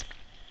 success.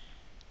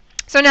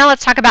 So now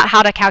let's talk about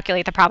how to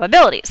calculate the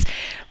probabilities.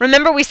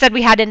 Remember we said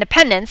we had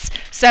independence,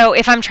 so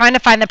if I'm trying to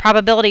find the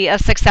probability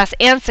of success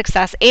and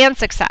success and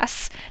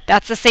success,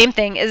 that's the same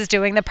thing as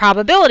doing the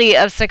probability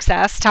of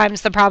success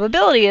times the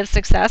probability of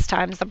success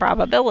times the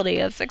probability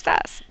of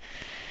success,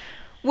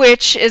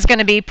 which is going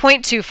to be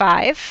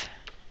 0.25.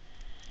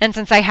 And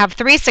since I have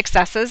 3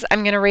 successes,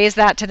 I'm going to raise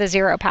that to the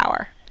 0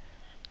 power.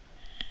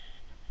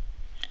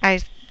 I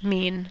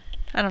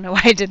don't know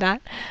why I did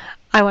that.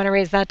 I want to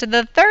raise that to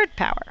the 3rd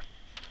power.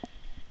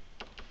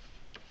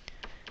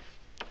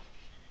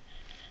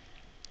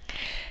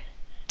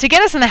 To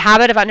get us in the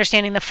habit of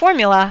understanding the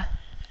formula,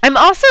 I'm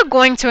also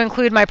going to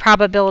include my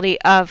probability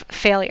of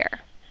failure.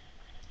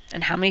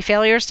 And how many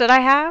failures did I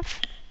have?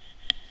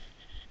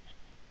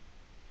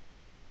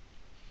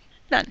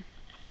 None.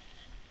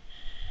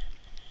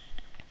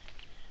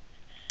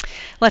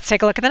 Let's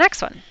take a look at the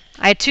next one.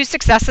 I had 2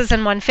 successes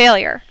and 1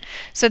 failure.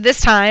 So this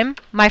time,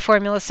 my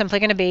formula is simply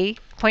going to be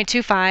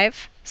 0.25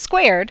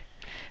 squared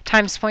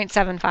times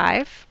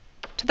 0.75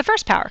 to the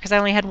 1st power, because I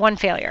only had 1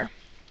 failure.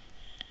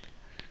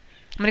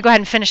 I'm going to go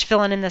ahead and finish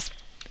filling in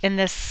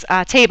this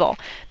table.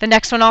 The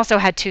next one also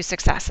had 2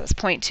 successes.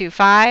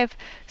 0.25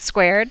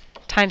 squared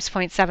times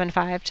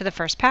 0.75 to the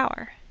first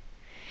power.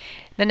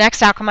 The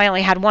next outcome, I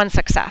only had one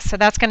success, so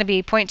that's going to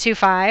be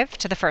 0.25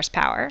 to the first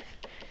power.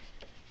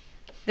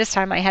 This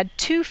time I had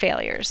 2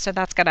 failures, so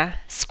that's going to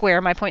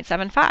square my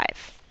 0.75.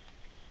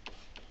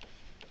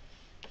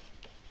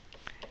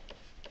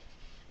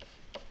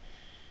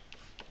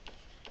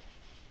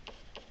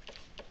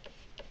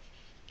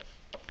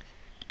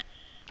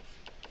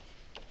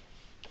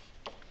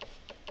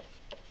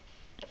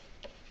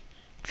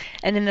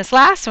 And in this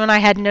last one, I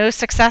had no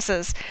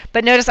successes.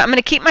 But notice I'm going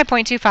to keep my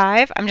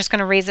 0.25. I'm just going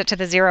to raise it to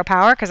the 0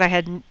 power because I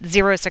had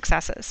 0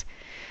 successes.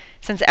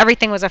 Since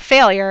everything was a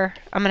failure,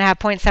 I'm going to have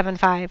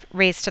 0.75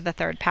 raised to the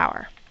 3rd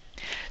power.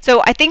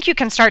 So I think you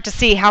can start to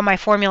see how my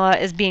formula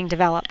is being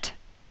developed.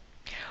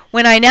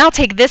 When I now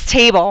take this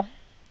table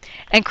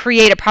and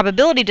create a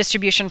probability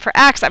distribution for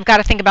x, I've got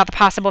to think about the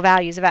possible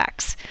values of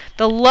x.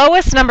 The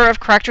lowest number of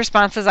correct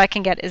responses I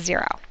can get is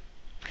 0.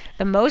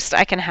 The most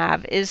I can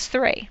have is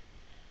 3.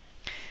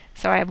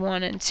 So I have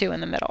 1 and 2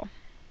 in the middle.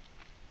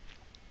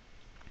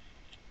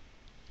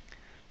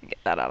 Get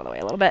that out of the way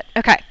a little bit.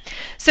 Okay,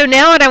 so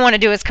now what I want to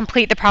do is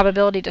complete the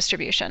probability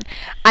distribution.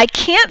 I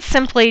can't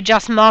simply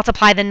just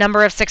multiply the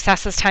number of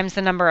successes times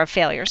the number of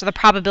failures, or the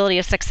probability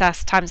of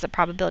success times the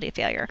probability of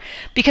failure,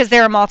 because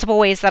there are multiple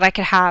ways that I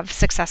could have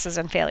successes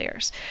and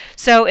failures.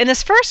 So in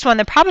this first one,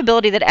 the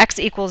probability that x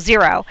equals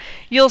 0,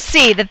 you'll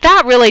see that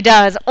that really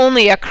does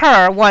only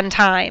occur one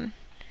time.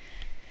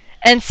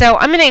 And so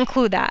I'm going to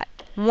include that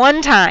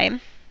one time,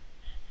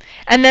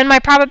 and then my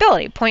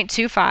probability,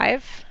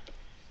 0.25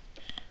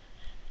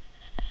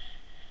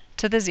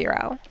 to the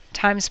 0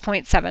 times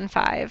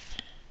 0.75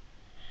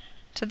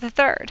 to the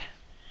 3rd.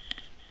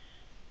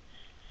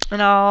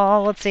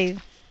 And let's see,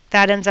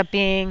 that ends up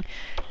being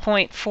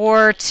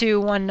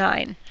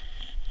 0.4219.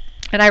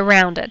 And I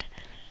rounded.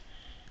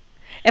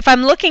 If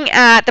I'm looking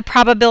at the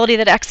probability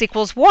that x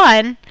equals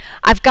 1,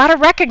 I've got to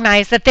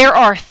recognize that there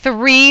are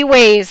 3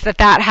 ways that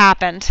that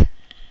happened.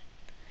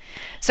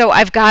 So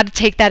I've got to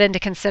take that into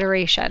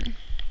consideration.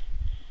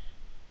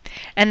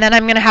 And then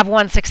I'm going to have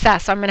 1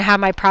 success. So I'm going to have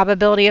my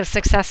probability of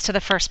success to the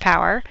first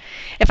power.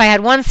 If I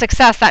had 1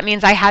 success, that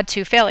means I had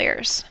 2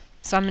 failures.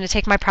 So I'm going to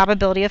take my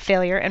probability of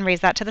failure and raise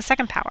that to the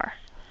 2nd power.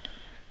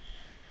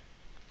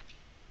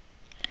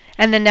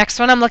 And the next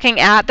one, I'm looking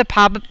at the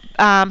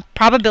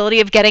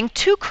probability of getting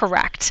 2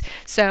 correct.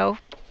 So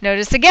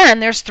notice again,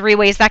 there's 3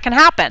 ways that can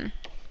happen.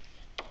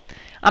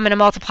 I'm going to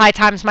multiply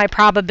times my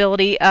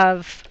probability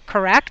of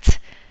correct,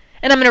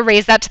 and I'm going to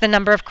raise that to the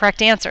number of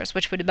correct answers,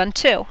 which would have been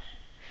 2.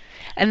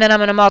 And then I'm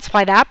going to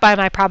multiply that by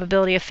my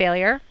probability of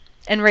failure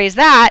and raise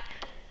that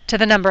to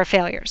the number of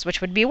failures,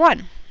 which would be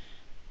 1.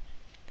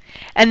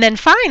 And then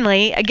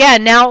finally,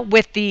 again, now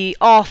with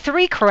all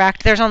 3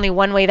 correct, there's only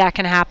one way that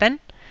can happen.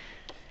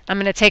 I'm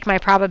going to take my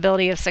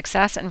probability of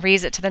success and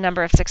raise it to the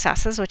number of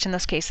successes, which in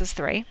this case is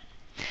 3,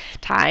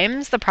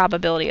 times the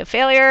probability of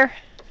failure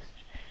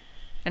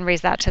and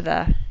raise that to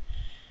the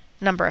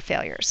number of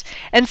failures.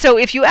 And so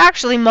if you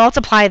actually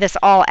multiply this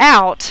all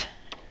out,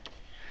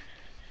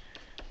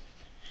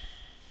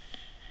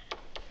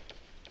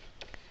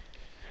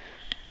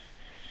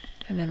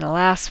 and then the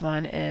last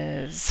one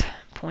is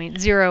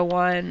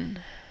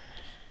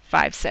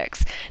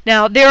 0.0156.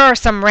 Now there are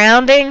some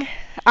rounding,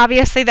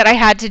 obviously, that I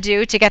had to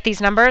do to get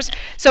these numbers.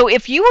 So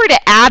if you were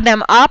to add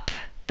them up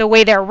the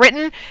way they're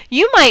written,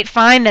 you might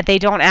find that they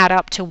don't add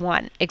up to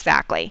 1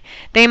 exactly.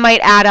 They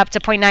might add up to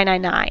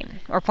 0.999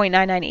 or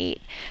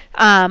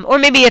 0.998. Or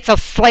maybe it's a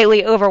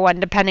slightly over 1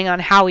 depending on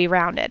how we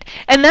rounded.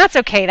 And that's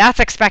okay. That's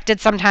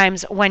expected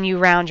sometimes when you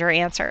round your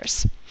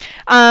answers.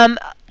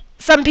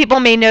 Some people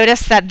may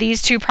notice that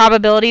these 2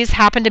 probabilities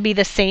happen to be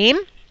the same.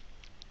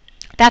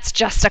 That's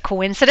just a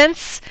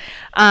coincidence,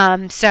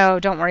 so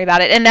don't worry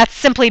about it. And that's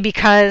simply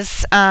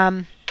because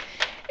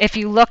if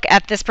you look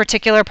at this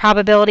particular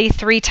probability,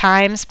 3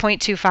 times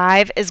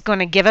 0.25 is going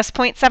to give us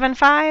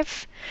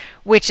 0.75,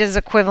 which is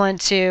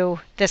equivalent to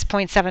this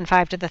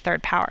 0.75 to the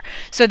 3rd power.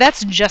 So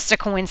that's just a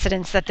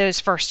coincidence that those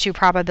first 2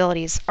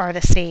 probabilities are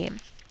the same.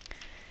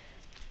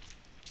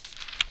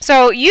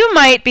 So you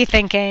might be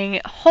thinking,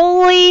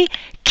 holy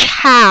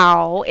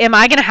cow, am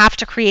I going to have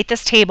to create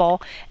this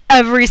table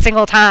every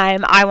single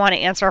time I want to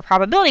answer a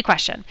probability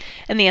question?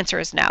 And the answer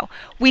is no.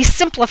 We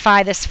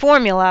simplify this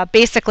formula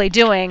basically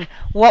doing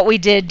what we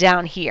did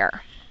down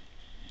here.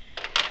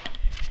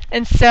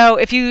 And so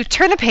if you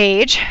turn the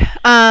page,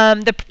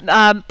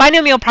 the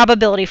binomial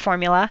probability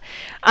formula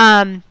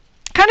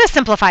kind of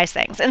simplifies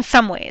things in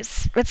some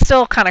ways. It's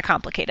still kind of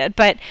complicated,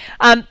 but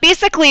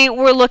basically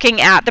we're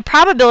looking at the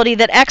probability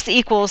that x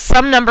equals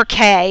some number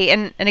k,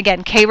 and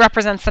again, k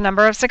represents the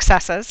number of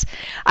successes.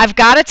 I've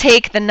got to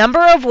take the number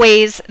of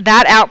ways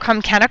that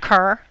outcome can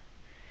occur.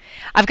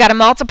 I've got to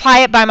multiply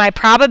it by my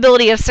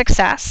probability of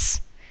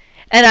success,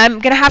 and I'm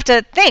going to have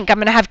to think, I'm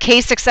going to have k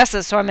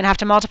successes, so I'm going to have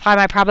to multiply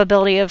my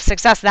probability of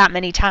success that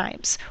many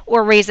times,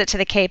 or raise it to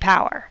the k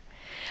power.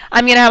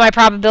 I'm going to have my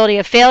probability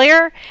of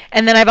failure,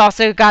 and then I've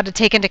also got to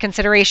take into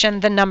consideration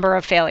the number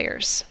of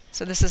failures.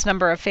 So this is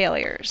number of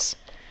failures.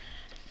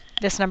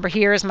 This number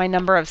here is my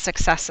number of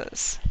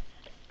successes.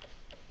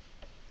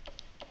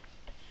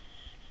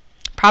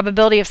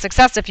 Probability of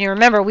success, if you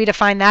remember, we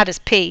define that as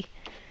P.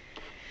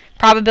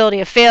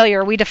 Probability of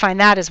failure, we define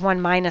that as 1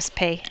 minus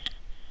P.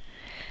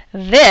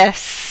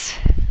 This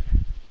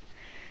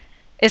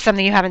is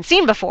something you haven't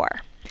seen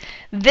before.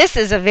 This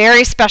is a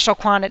very special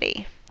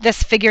quantity.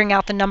 This figuring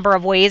out the number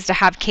of ways to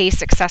have k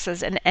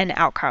successes and n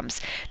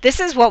outcomes. This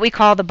is what we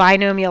call the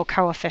binomial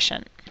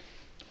coefficient.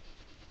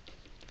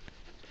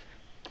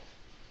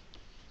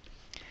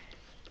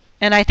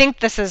 And I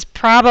think this is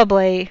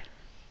probably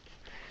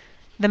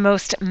the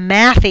most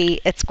mathy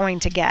it's going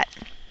to get.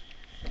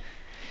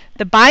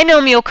 The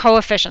binomial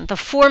coefficient, the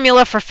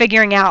formula for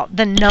figuring out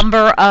the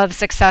number of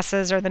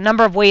successes or the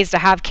number of ways to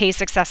have k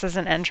successes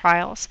and n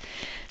trials.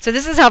 So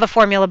this is how the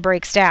formula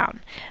breaks down.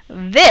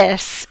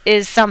 This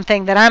is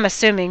something that I'm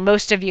assuming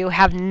most of you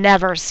have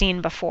never seen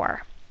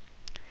before.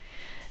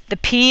 The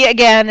P,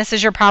 again, this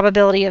is your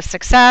probability of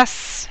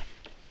success.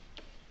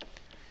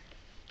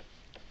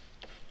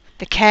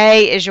 The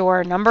K is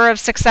your number of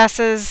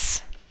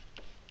successes.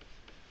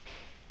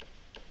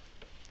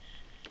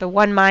 The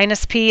 1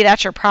 minus P,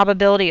 that's your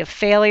probability of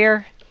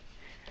failure.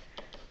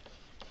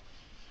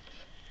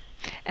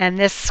 And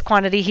this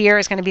quantity here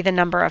is going to be the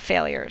number of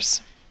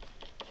failures.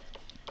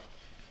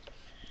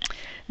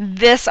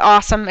 This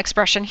awesome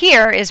expression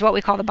here is what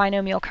we call the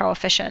binomial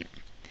coefficient.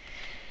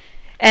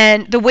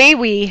 And the way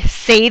we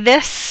say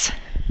this,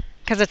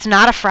 because it's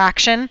not a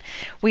fraction,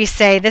 we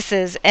say this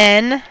is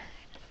n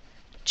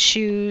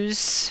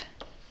choose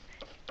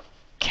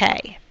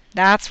k.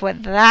 That's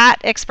what that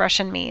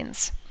expression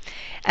means.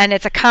 And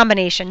it's a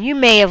combination. You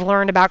may have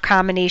learned about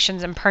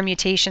combinations and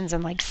permutations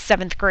in like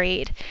 7th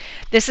grade.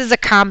 This is a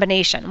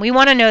combination. We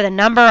want to know the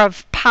number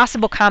of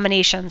possible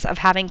combinations of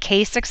having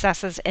k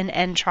successes in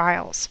n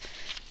trials.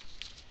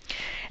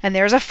 And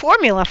there's a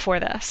formula for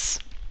this.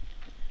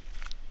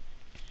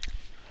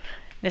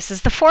 This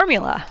is the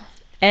formula.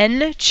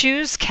 N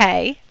choose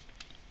k.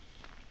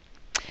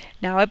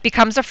 Now it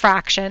becomes a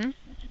fraction.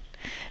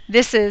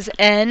 This is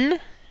n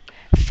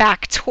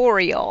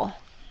factorial.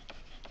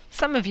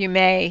 Some of you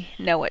may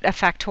know what a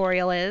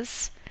factorial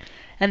is.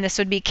 And this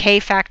would be k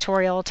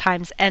factorial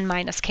times n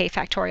minus k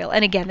factorial.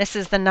 And again, this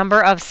is the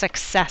number of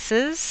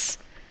successes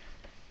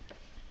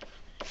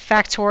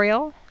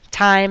factorial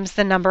times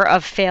the number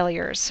of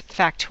failures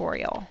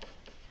factorial.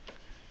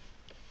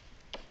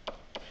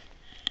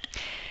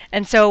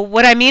 And so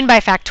what I mean by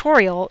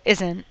factorial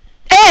isn't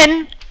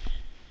n.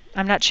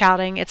 I'm not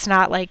shouting. It's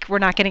not like we're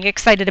not getting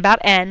excited about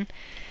n.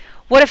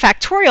 What a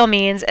factorial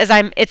means is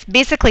it's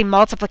basically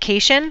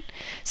multiplication.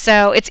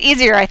 So it's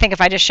easier, I think, if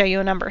I just show you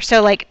a number.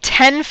 So like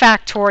 10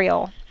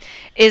 factorial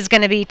is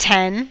going to be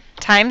 10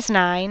 times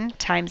 9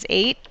 times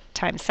 8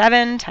 times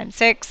 7 times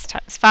 6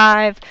 times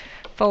 5,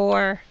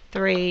 4,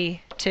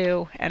 3,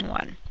 2, and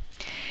 1.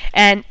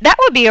 And that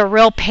would be a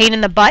real pain in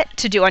the butt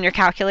to do on your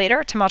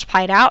calculator to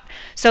multiply it out.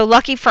 So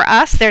lucky for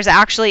us, there's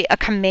actually a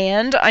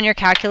command on your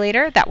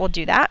calculator that will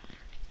do that.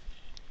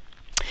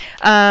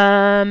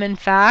 In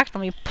fact,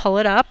 let me pull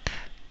it up.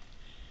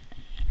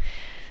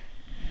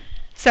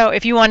 So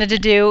if you wanted to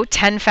do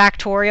 10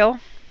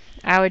 factorial,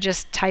 I would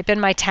just type in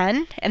my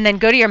 10 and then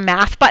go to your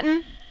math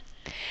button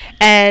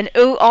and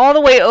all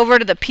the way over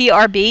to the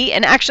PRB.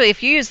 And actually,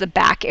 if you use the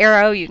back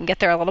arrow, you can get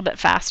there a little bit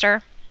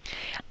faster.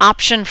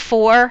 Option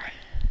 4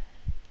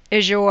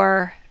 is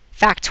your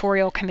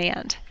factorial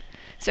command.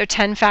 So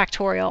 10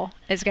 factorial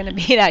is going to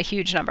be that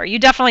huge number. You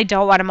definitely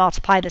don't want to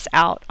multiply this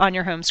out on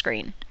your home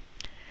screen.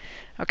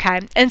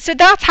 Okay, and so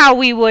that's how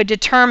we would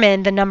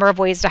determine the number of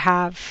ways to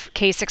have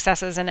k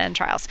successes and n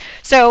trials.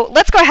 So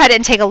let's go ahead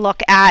and take a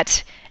look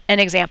at an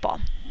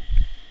example.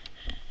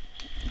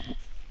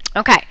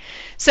 Okay,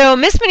 so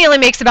Miss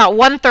Manili makes about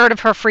 1/3 of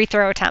her free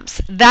throw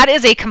attempts. That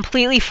is a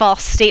completely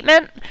false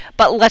statement,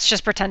 but let's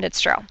just pretend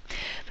it's true.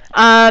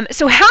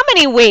 So how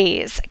many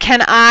ways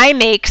can I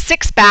make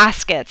 6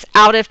 baskets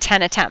out of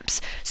 10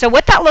 attempts? So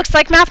what that looks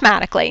like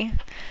mathematically,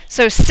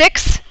 so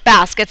 6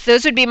 baskets,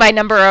 those would be my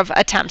number of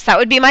attempts. That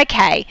would be my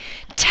K.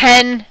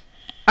 That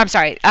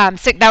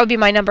would be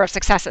my number of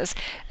successes.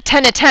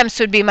 10 attempts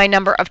would be my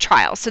number of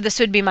trials. So this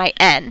would be my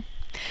N.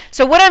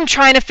 So what I'm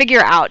trying to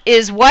figure out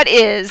is what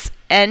is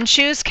N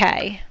choose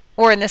K,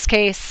 or in this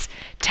case,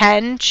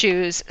 10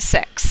 choose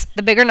 6.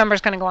 The bigger number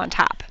is going to go on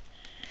top.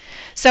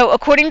 So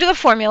according to the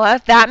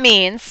formula, that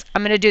means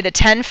I'm going to do the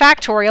 10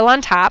 factorial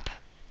on top.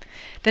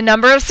 The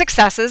number of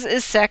successes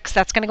is 6.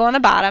 That's going to go on the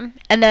bottom.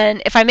 And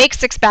then if I make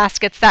 6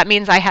 baskets, that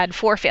means I had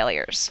 4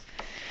 failures.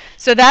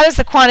 So that is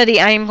the quantity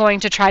I am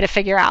going to try to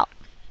figure out.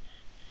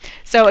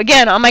 So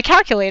again, on my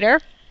calculator,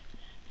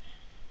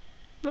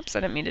 oops,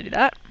 I didn't mean to do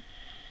that.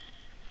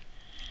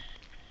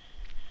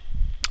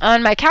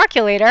 On my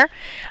calculator,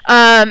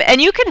 and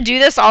you can do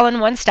this all in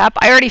one step.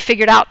 I already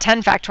figured out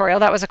 10 factorial.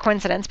 That was a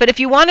coincidence. But if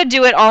you want to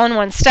do it all in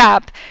one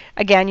step,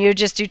 again, you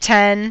just do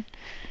 10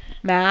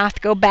 math,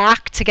 go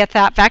back to get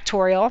that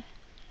factorial.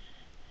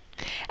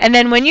 And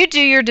then when you do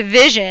your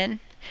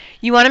division,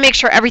 you want to make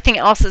sure everything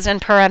else is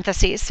in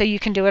parentheses so you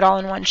can do it all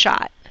in one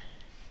shot.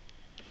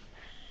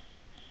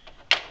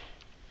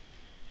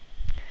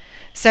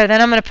 So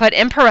then I'm going to put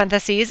in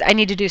parentheses, I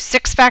need to do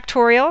 6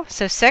 factorial.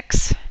 So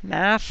 6,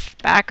 math,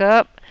 back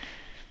up.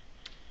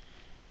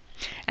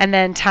 And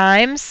then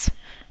times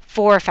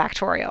 4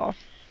 factorial.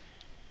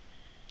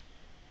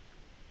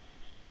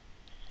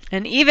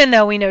 And even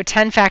though we know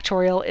 10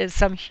 factorial is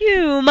some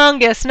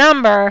humongous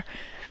number,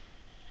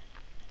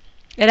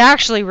 it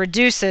actually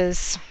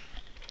reduces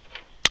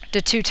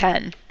to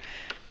 210.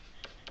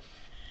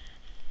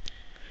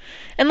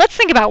 And let's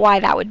think about why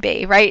that would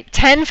be, right?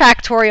 10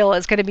 factorial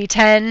is going to be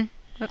 10,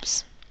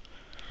 oops,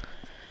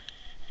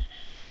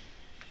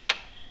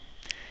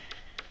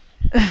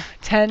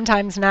 10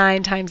 times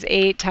 9 times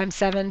 8 times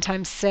 7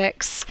 times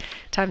 6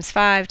 times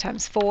 5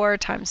 times 4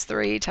 times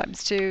 3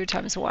 times 2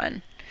 times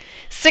 1.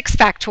 6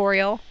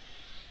 factorial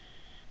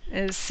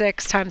is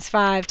 6 times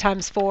 5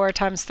 times 4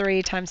 times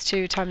 3 times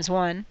 2 times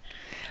 1.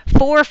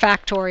 4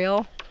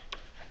 factorial.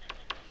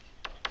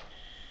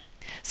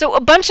 So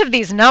a bunch of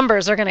these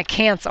numbers are going to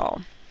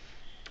cancel.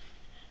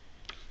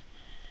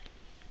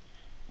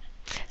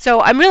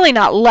 So I'm really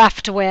not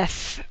left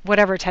with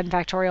whatever 10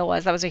 factorial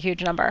was. That was a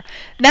huge number.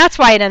 And that's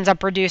why it ends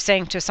up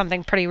reducing to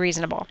something pretty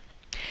reasonable.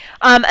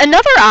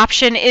 Another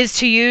option is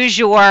to use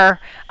your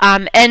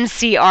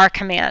NCR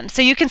command.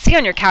 So you can see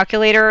on your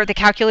calculator, the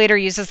calculator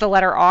uses the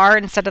letter R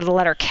instead of the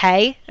letter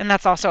K, and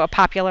that's also a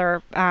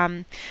popular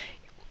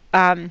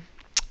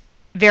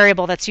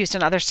variable that's used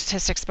in other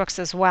statistics books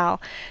as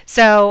well.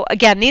 So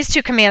again, these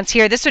two commands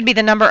here, this would be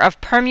the number of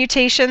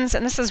permutations,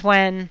 and this is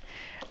when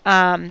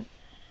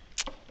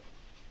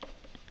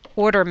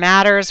order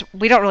matters.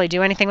 We don't really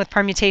do anything with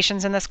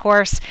permutations in this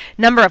course.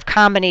 Number of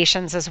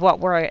combinations is what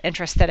we're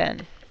interested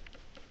in.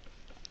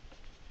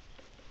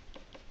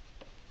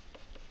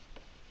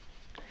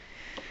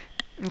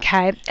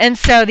 Okay, and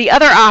so the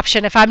other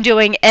option, if I'm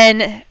doing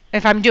 10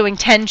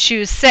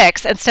 choose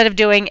 6, instead of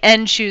doing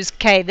n choose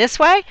k this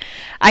way,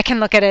 I can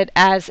look at it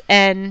as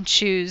n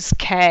choose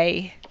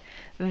k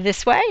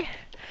this way,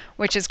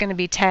 which is going to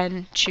be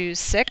 10 choose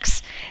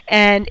 6.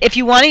 And if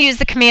you want to use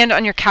the command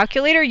on your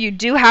calculator, you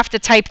do have to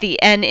type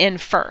the n in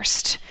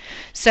first.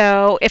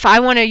 So if I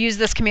want to use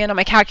this command on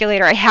my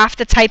calculator, I have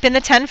to type in the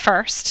 10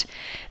 first,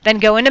 then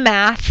go into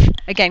math,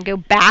 again, go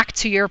back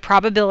to your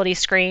probability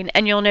screen,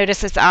 and you'll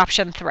notice it's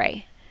option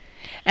 3.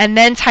 And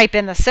then type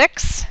in the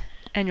 6,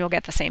 and you'll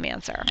get the same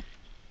answer.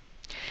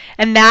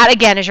 And that,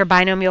 again, is your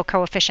binomial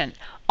coefficient.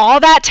 All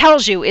that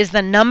tells you is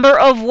the number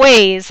of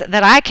ways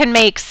that I can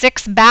make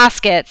 6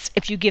 baskets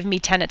if you give me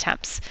 10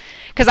 attempts.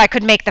 Because I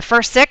could make the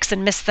first 6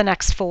 and miss the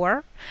next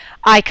 4.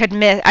 I could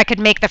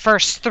make the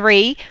first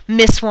 3,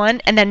 miss one,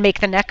 and then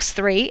make the next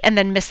 3, and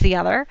then miss the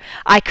other.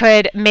 I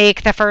could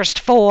make the first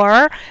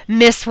 4,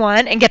 miss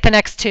one, and get the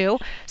next 2.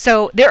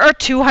 So there are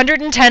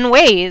 210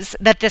 ways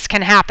that this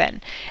can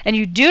happen. And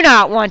you do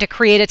not want to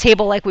create a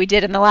table like we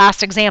did in the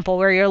last example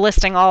where you're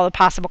listing all the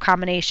possible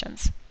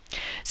combinations.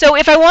 So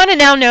if I want to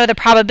now know the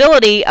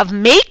probability of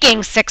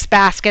making 6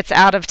 baskets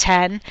out of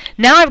 10,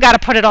 now I've got to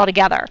put it all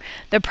together.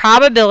 The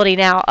probability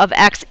now of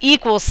x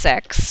equals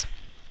 6,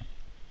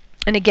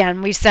 and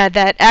again, we said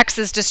that x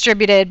is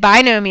distributed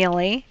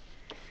binomially.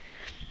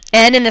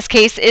 N in this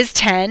case is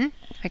 10.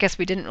 I guess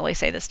we didn't really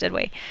say this, did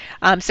we?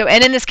 So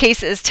n in this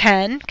case is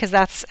 10, because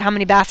that's how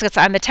many baskets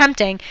I'm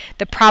attempting.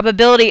 The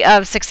probability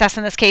of success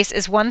in this case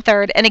is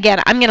 1/3. And again,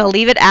 I'm going to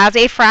leave it as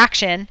a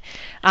fraction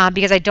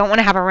because I don't want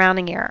to have a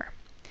rounding error.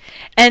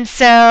 And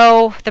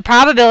so the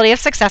probability of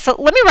success, so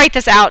let me write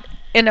this out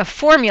in a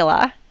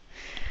formula.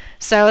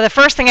 So the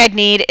first thing I'd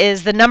need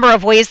is the number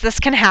of ways this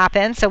can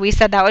happen. So we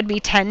said that would be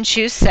 10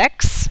 choose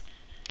 6.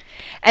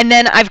 And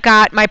then I've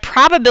got my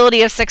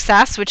probability of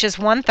success, which is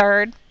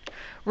 1/3,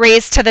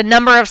 raised to the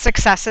number of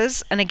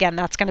successes. And again,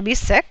 that's going to be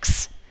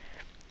 6.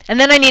 And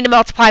then I need to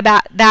multiply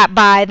that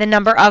by the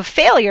number of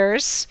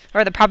failures,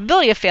 or the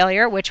probability of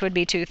failure, which would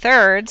be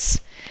 2/3,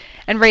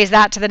 and raise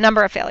that to the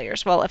number of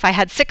failures. Well, if I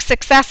had 6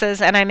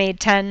 successes and I made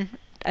 10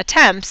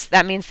 attempts,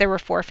 that means there were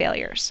 4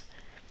 failures.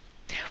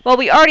 Well,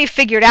 we already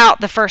figured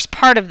out the first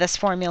part of this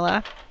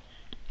formula.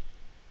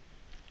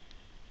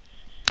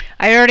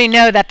 I already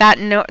know that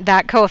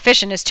that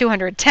coefficient is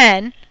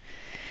 210.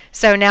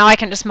 So now I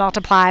can just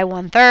multiply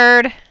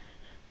 1/3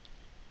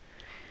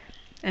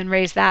 and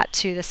raise that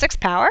to the 6th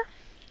power.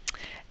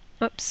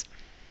 Oops.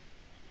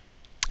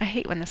 I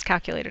hate when this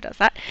calculator does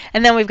that.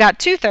 And then we've got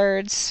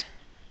 2/3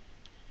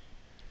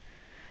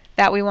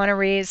 that we want to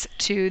raise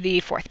to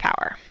the 4th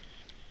power.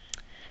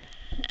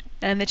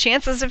 And the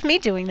chances of me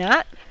doing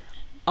that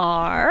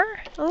are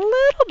a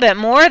little bit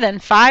more than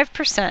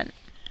 5%.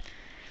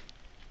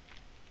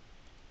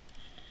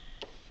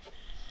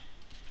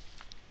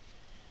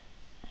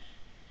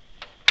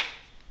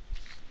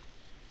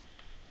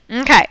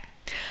 Okay.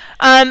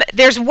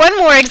 There's one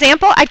more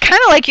example. I'd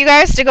kind of like you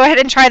guys to go ahead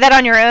and try that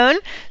on your own.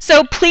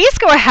 So please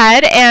go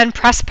ahead and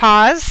press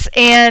pause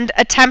and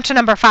attempt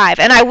number 5.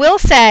 And I will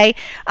say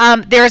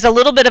there's a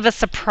little bit of a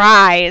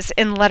surprise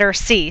in letter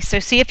C. So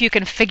see if you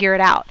can figure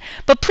it out.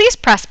 But please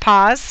press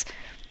pause.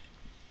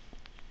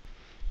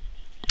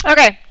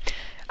 Okay.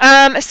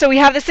 So we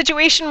have the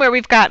situation where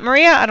we've got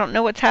Maria. I don't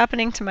know what's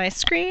happening to my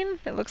screen.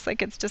 It looks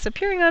like it's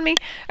disappearing on me.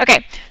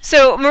 Okay,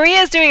 so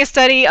Maria is doing a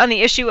study on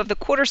the issue of the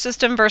quarter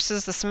system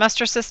versus the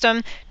semester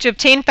system. To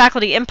obtain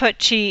faculty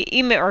input, she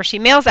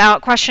mails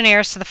out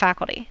questionnaires to the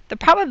faculty. The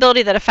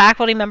probability that a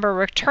faculty member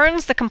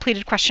returns the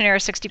completed questionnaire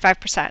is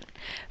 65%.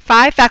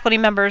 5 faculty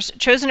members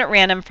chosen at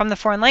random from the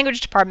foreign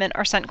language department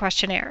are sent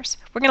questionnaires.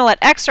 We're going to let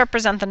X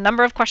represent the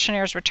number of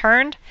questionnaires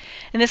returned.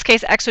 In this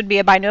case, X would be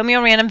a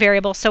binomial random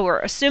variable, so we're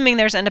assuming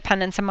there's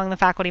independence among the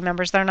faculty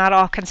members. They're not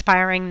all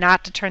conspiring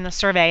not to turn the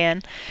survey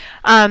in.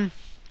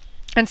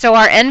 And so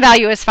our n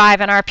value is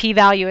 5 and our p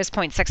value is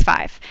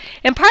 0.65.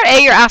 In part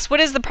A, you're asked what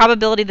is the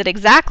probability that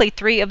exactly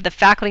 3 of the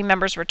faculty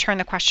members return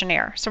the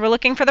questionnaire. So we're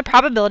looking for the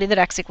probability that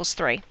X equals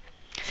 3.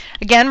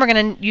 Again, we're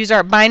going to use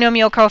our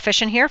binomial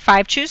coefficient here,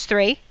 5 choose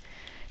 3,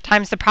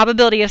 times the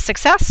probability of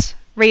success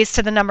raised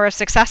to the number of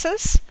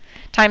successes,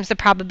 times the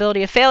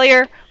probability of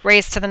failure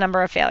raised to the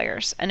number of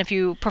failures. And if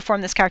you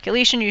perform this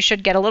calculation, you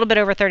should get a little bit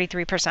over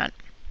 33%.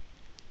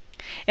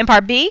 In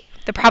part B,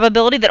 the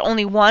probability that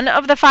only 1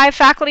 of the 5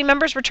 faculty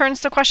members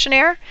returns the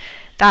questionnaire,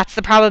 that's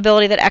the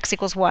probability that X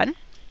equals 1.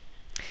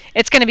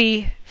 It's going to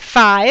be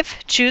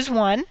 5 choose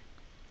 1,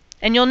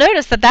 and you'll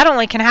notice that that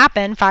only can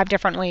happen 5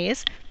 different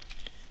ways.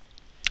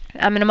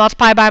 I'm going to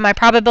multiply by my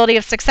probability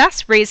of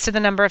success raised to the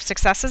number of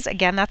successes,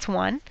 again that's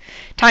 1,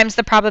 times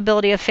the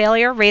probability of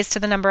failure raised to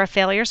the number of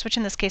failures, which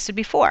in this case would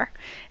be 4.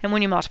 And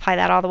when you multiply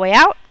that all the way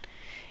out,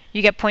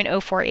 you get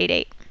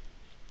 0.0488.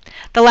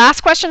 The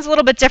last question is a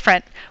little bit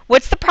different.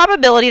 What's the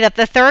probability that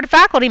the 3rd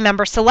faculty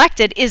member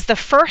selected is the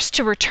first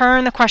to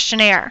return the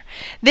questionnaire?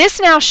 This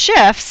now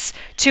shifts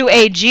to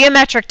a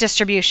geometric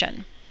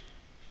distribution.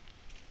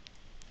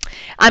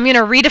 I'm going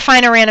to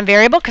redefine a random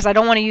variable because I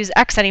don't want to use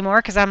X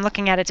anymore because I'm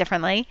looking at it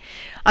differently.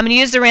 I'm going to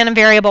use the random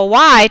variable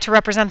Y to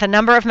represent the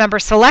number of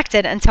members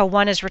selected until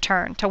one is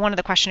returned, until one of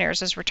the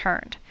questionnaires is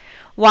returned.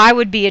 Y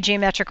would be a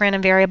geometric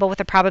random variable with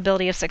a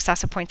probability of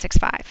success of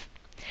 0.65.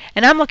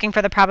 And I'm looking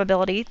for the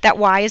probability that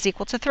Y is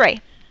equal to 3.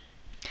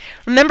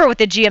 Remember, with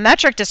the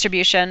geometric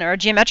distribution or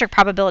geometric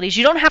probabilities,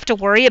 you don't have to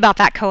worry about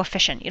that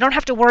coefficient. You don't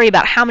have to worry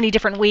about how many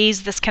different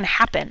ways this can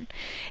happen.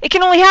 It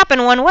can only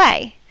happen one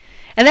way.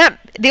 And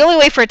the only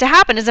way for it to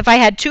happen is if I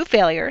had 2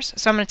 failures.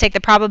 So I'm going to take the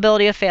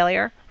probability of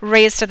failure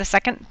raised to the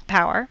 2nd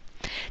power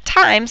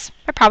times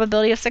my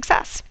probability of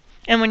success.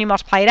 And when you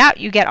multiply it out,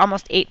 you get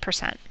almost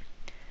 8%.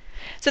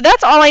 So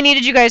that's all I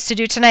needed you guys to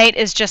do tonight,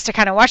 is just to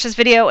kind of watch this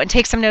video and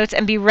take some notes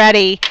and be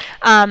ready.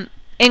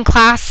 In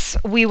class,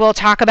 we will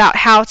talk about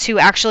how to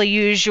actually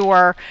use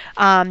your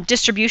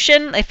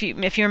distribution. If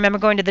you remember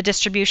going to the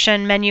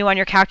distribution menu on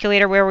your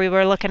calculator where we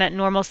were looking at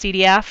normal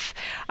CDF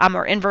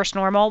or inverse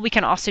normal, we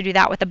can also do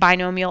that with the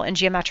binomial and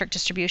geometric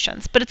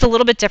distributions. But it's a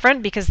little bit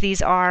different because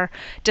these are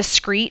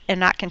discrete and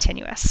not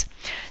continuous.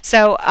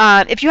 So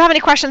if you have any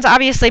questions,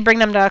 obviously bring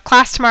them to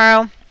class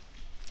tomorrow,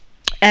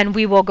 and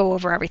we will go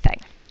over everything.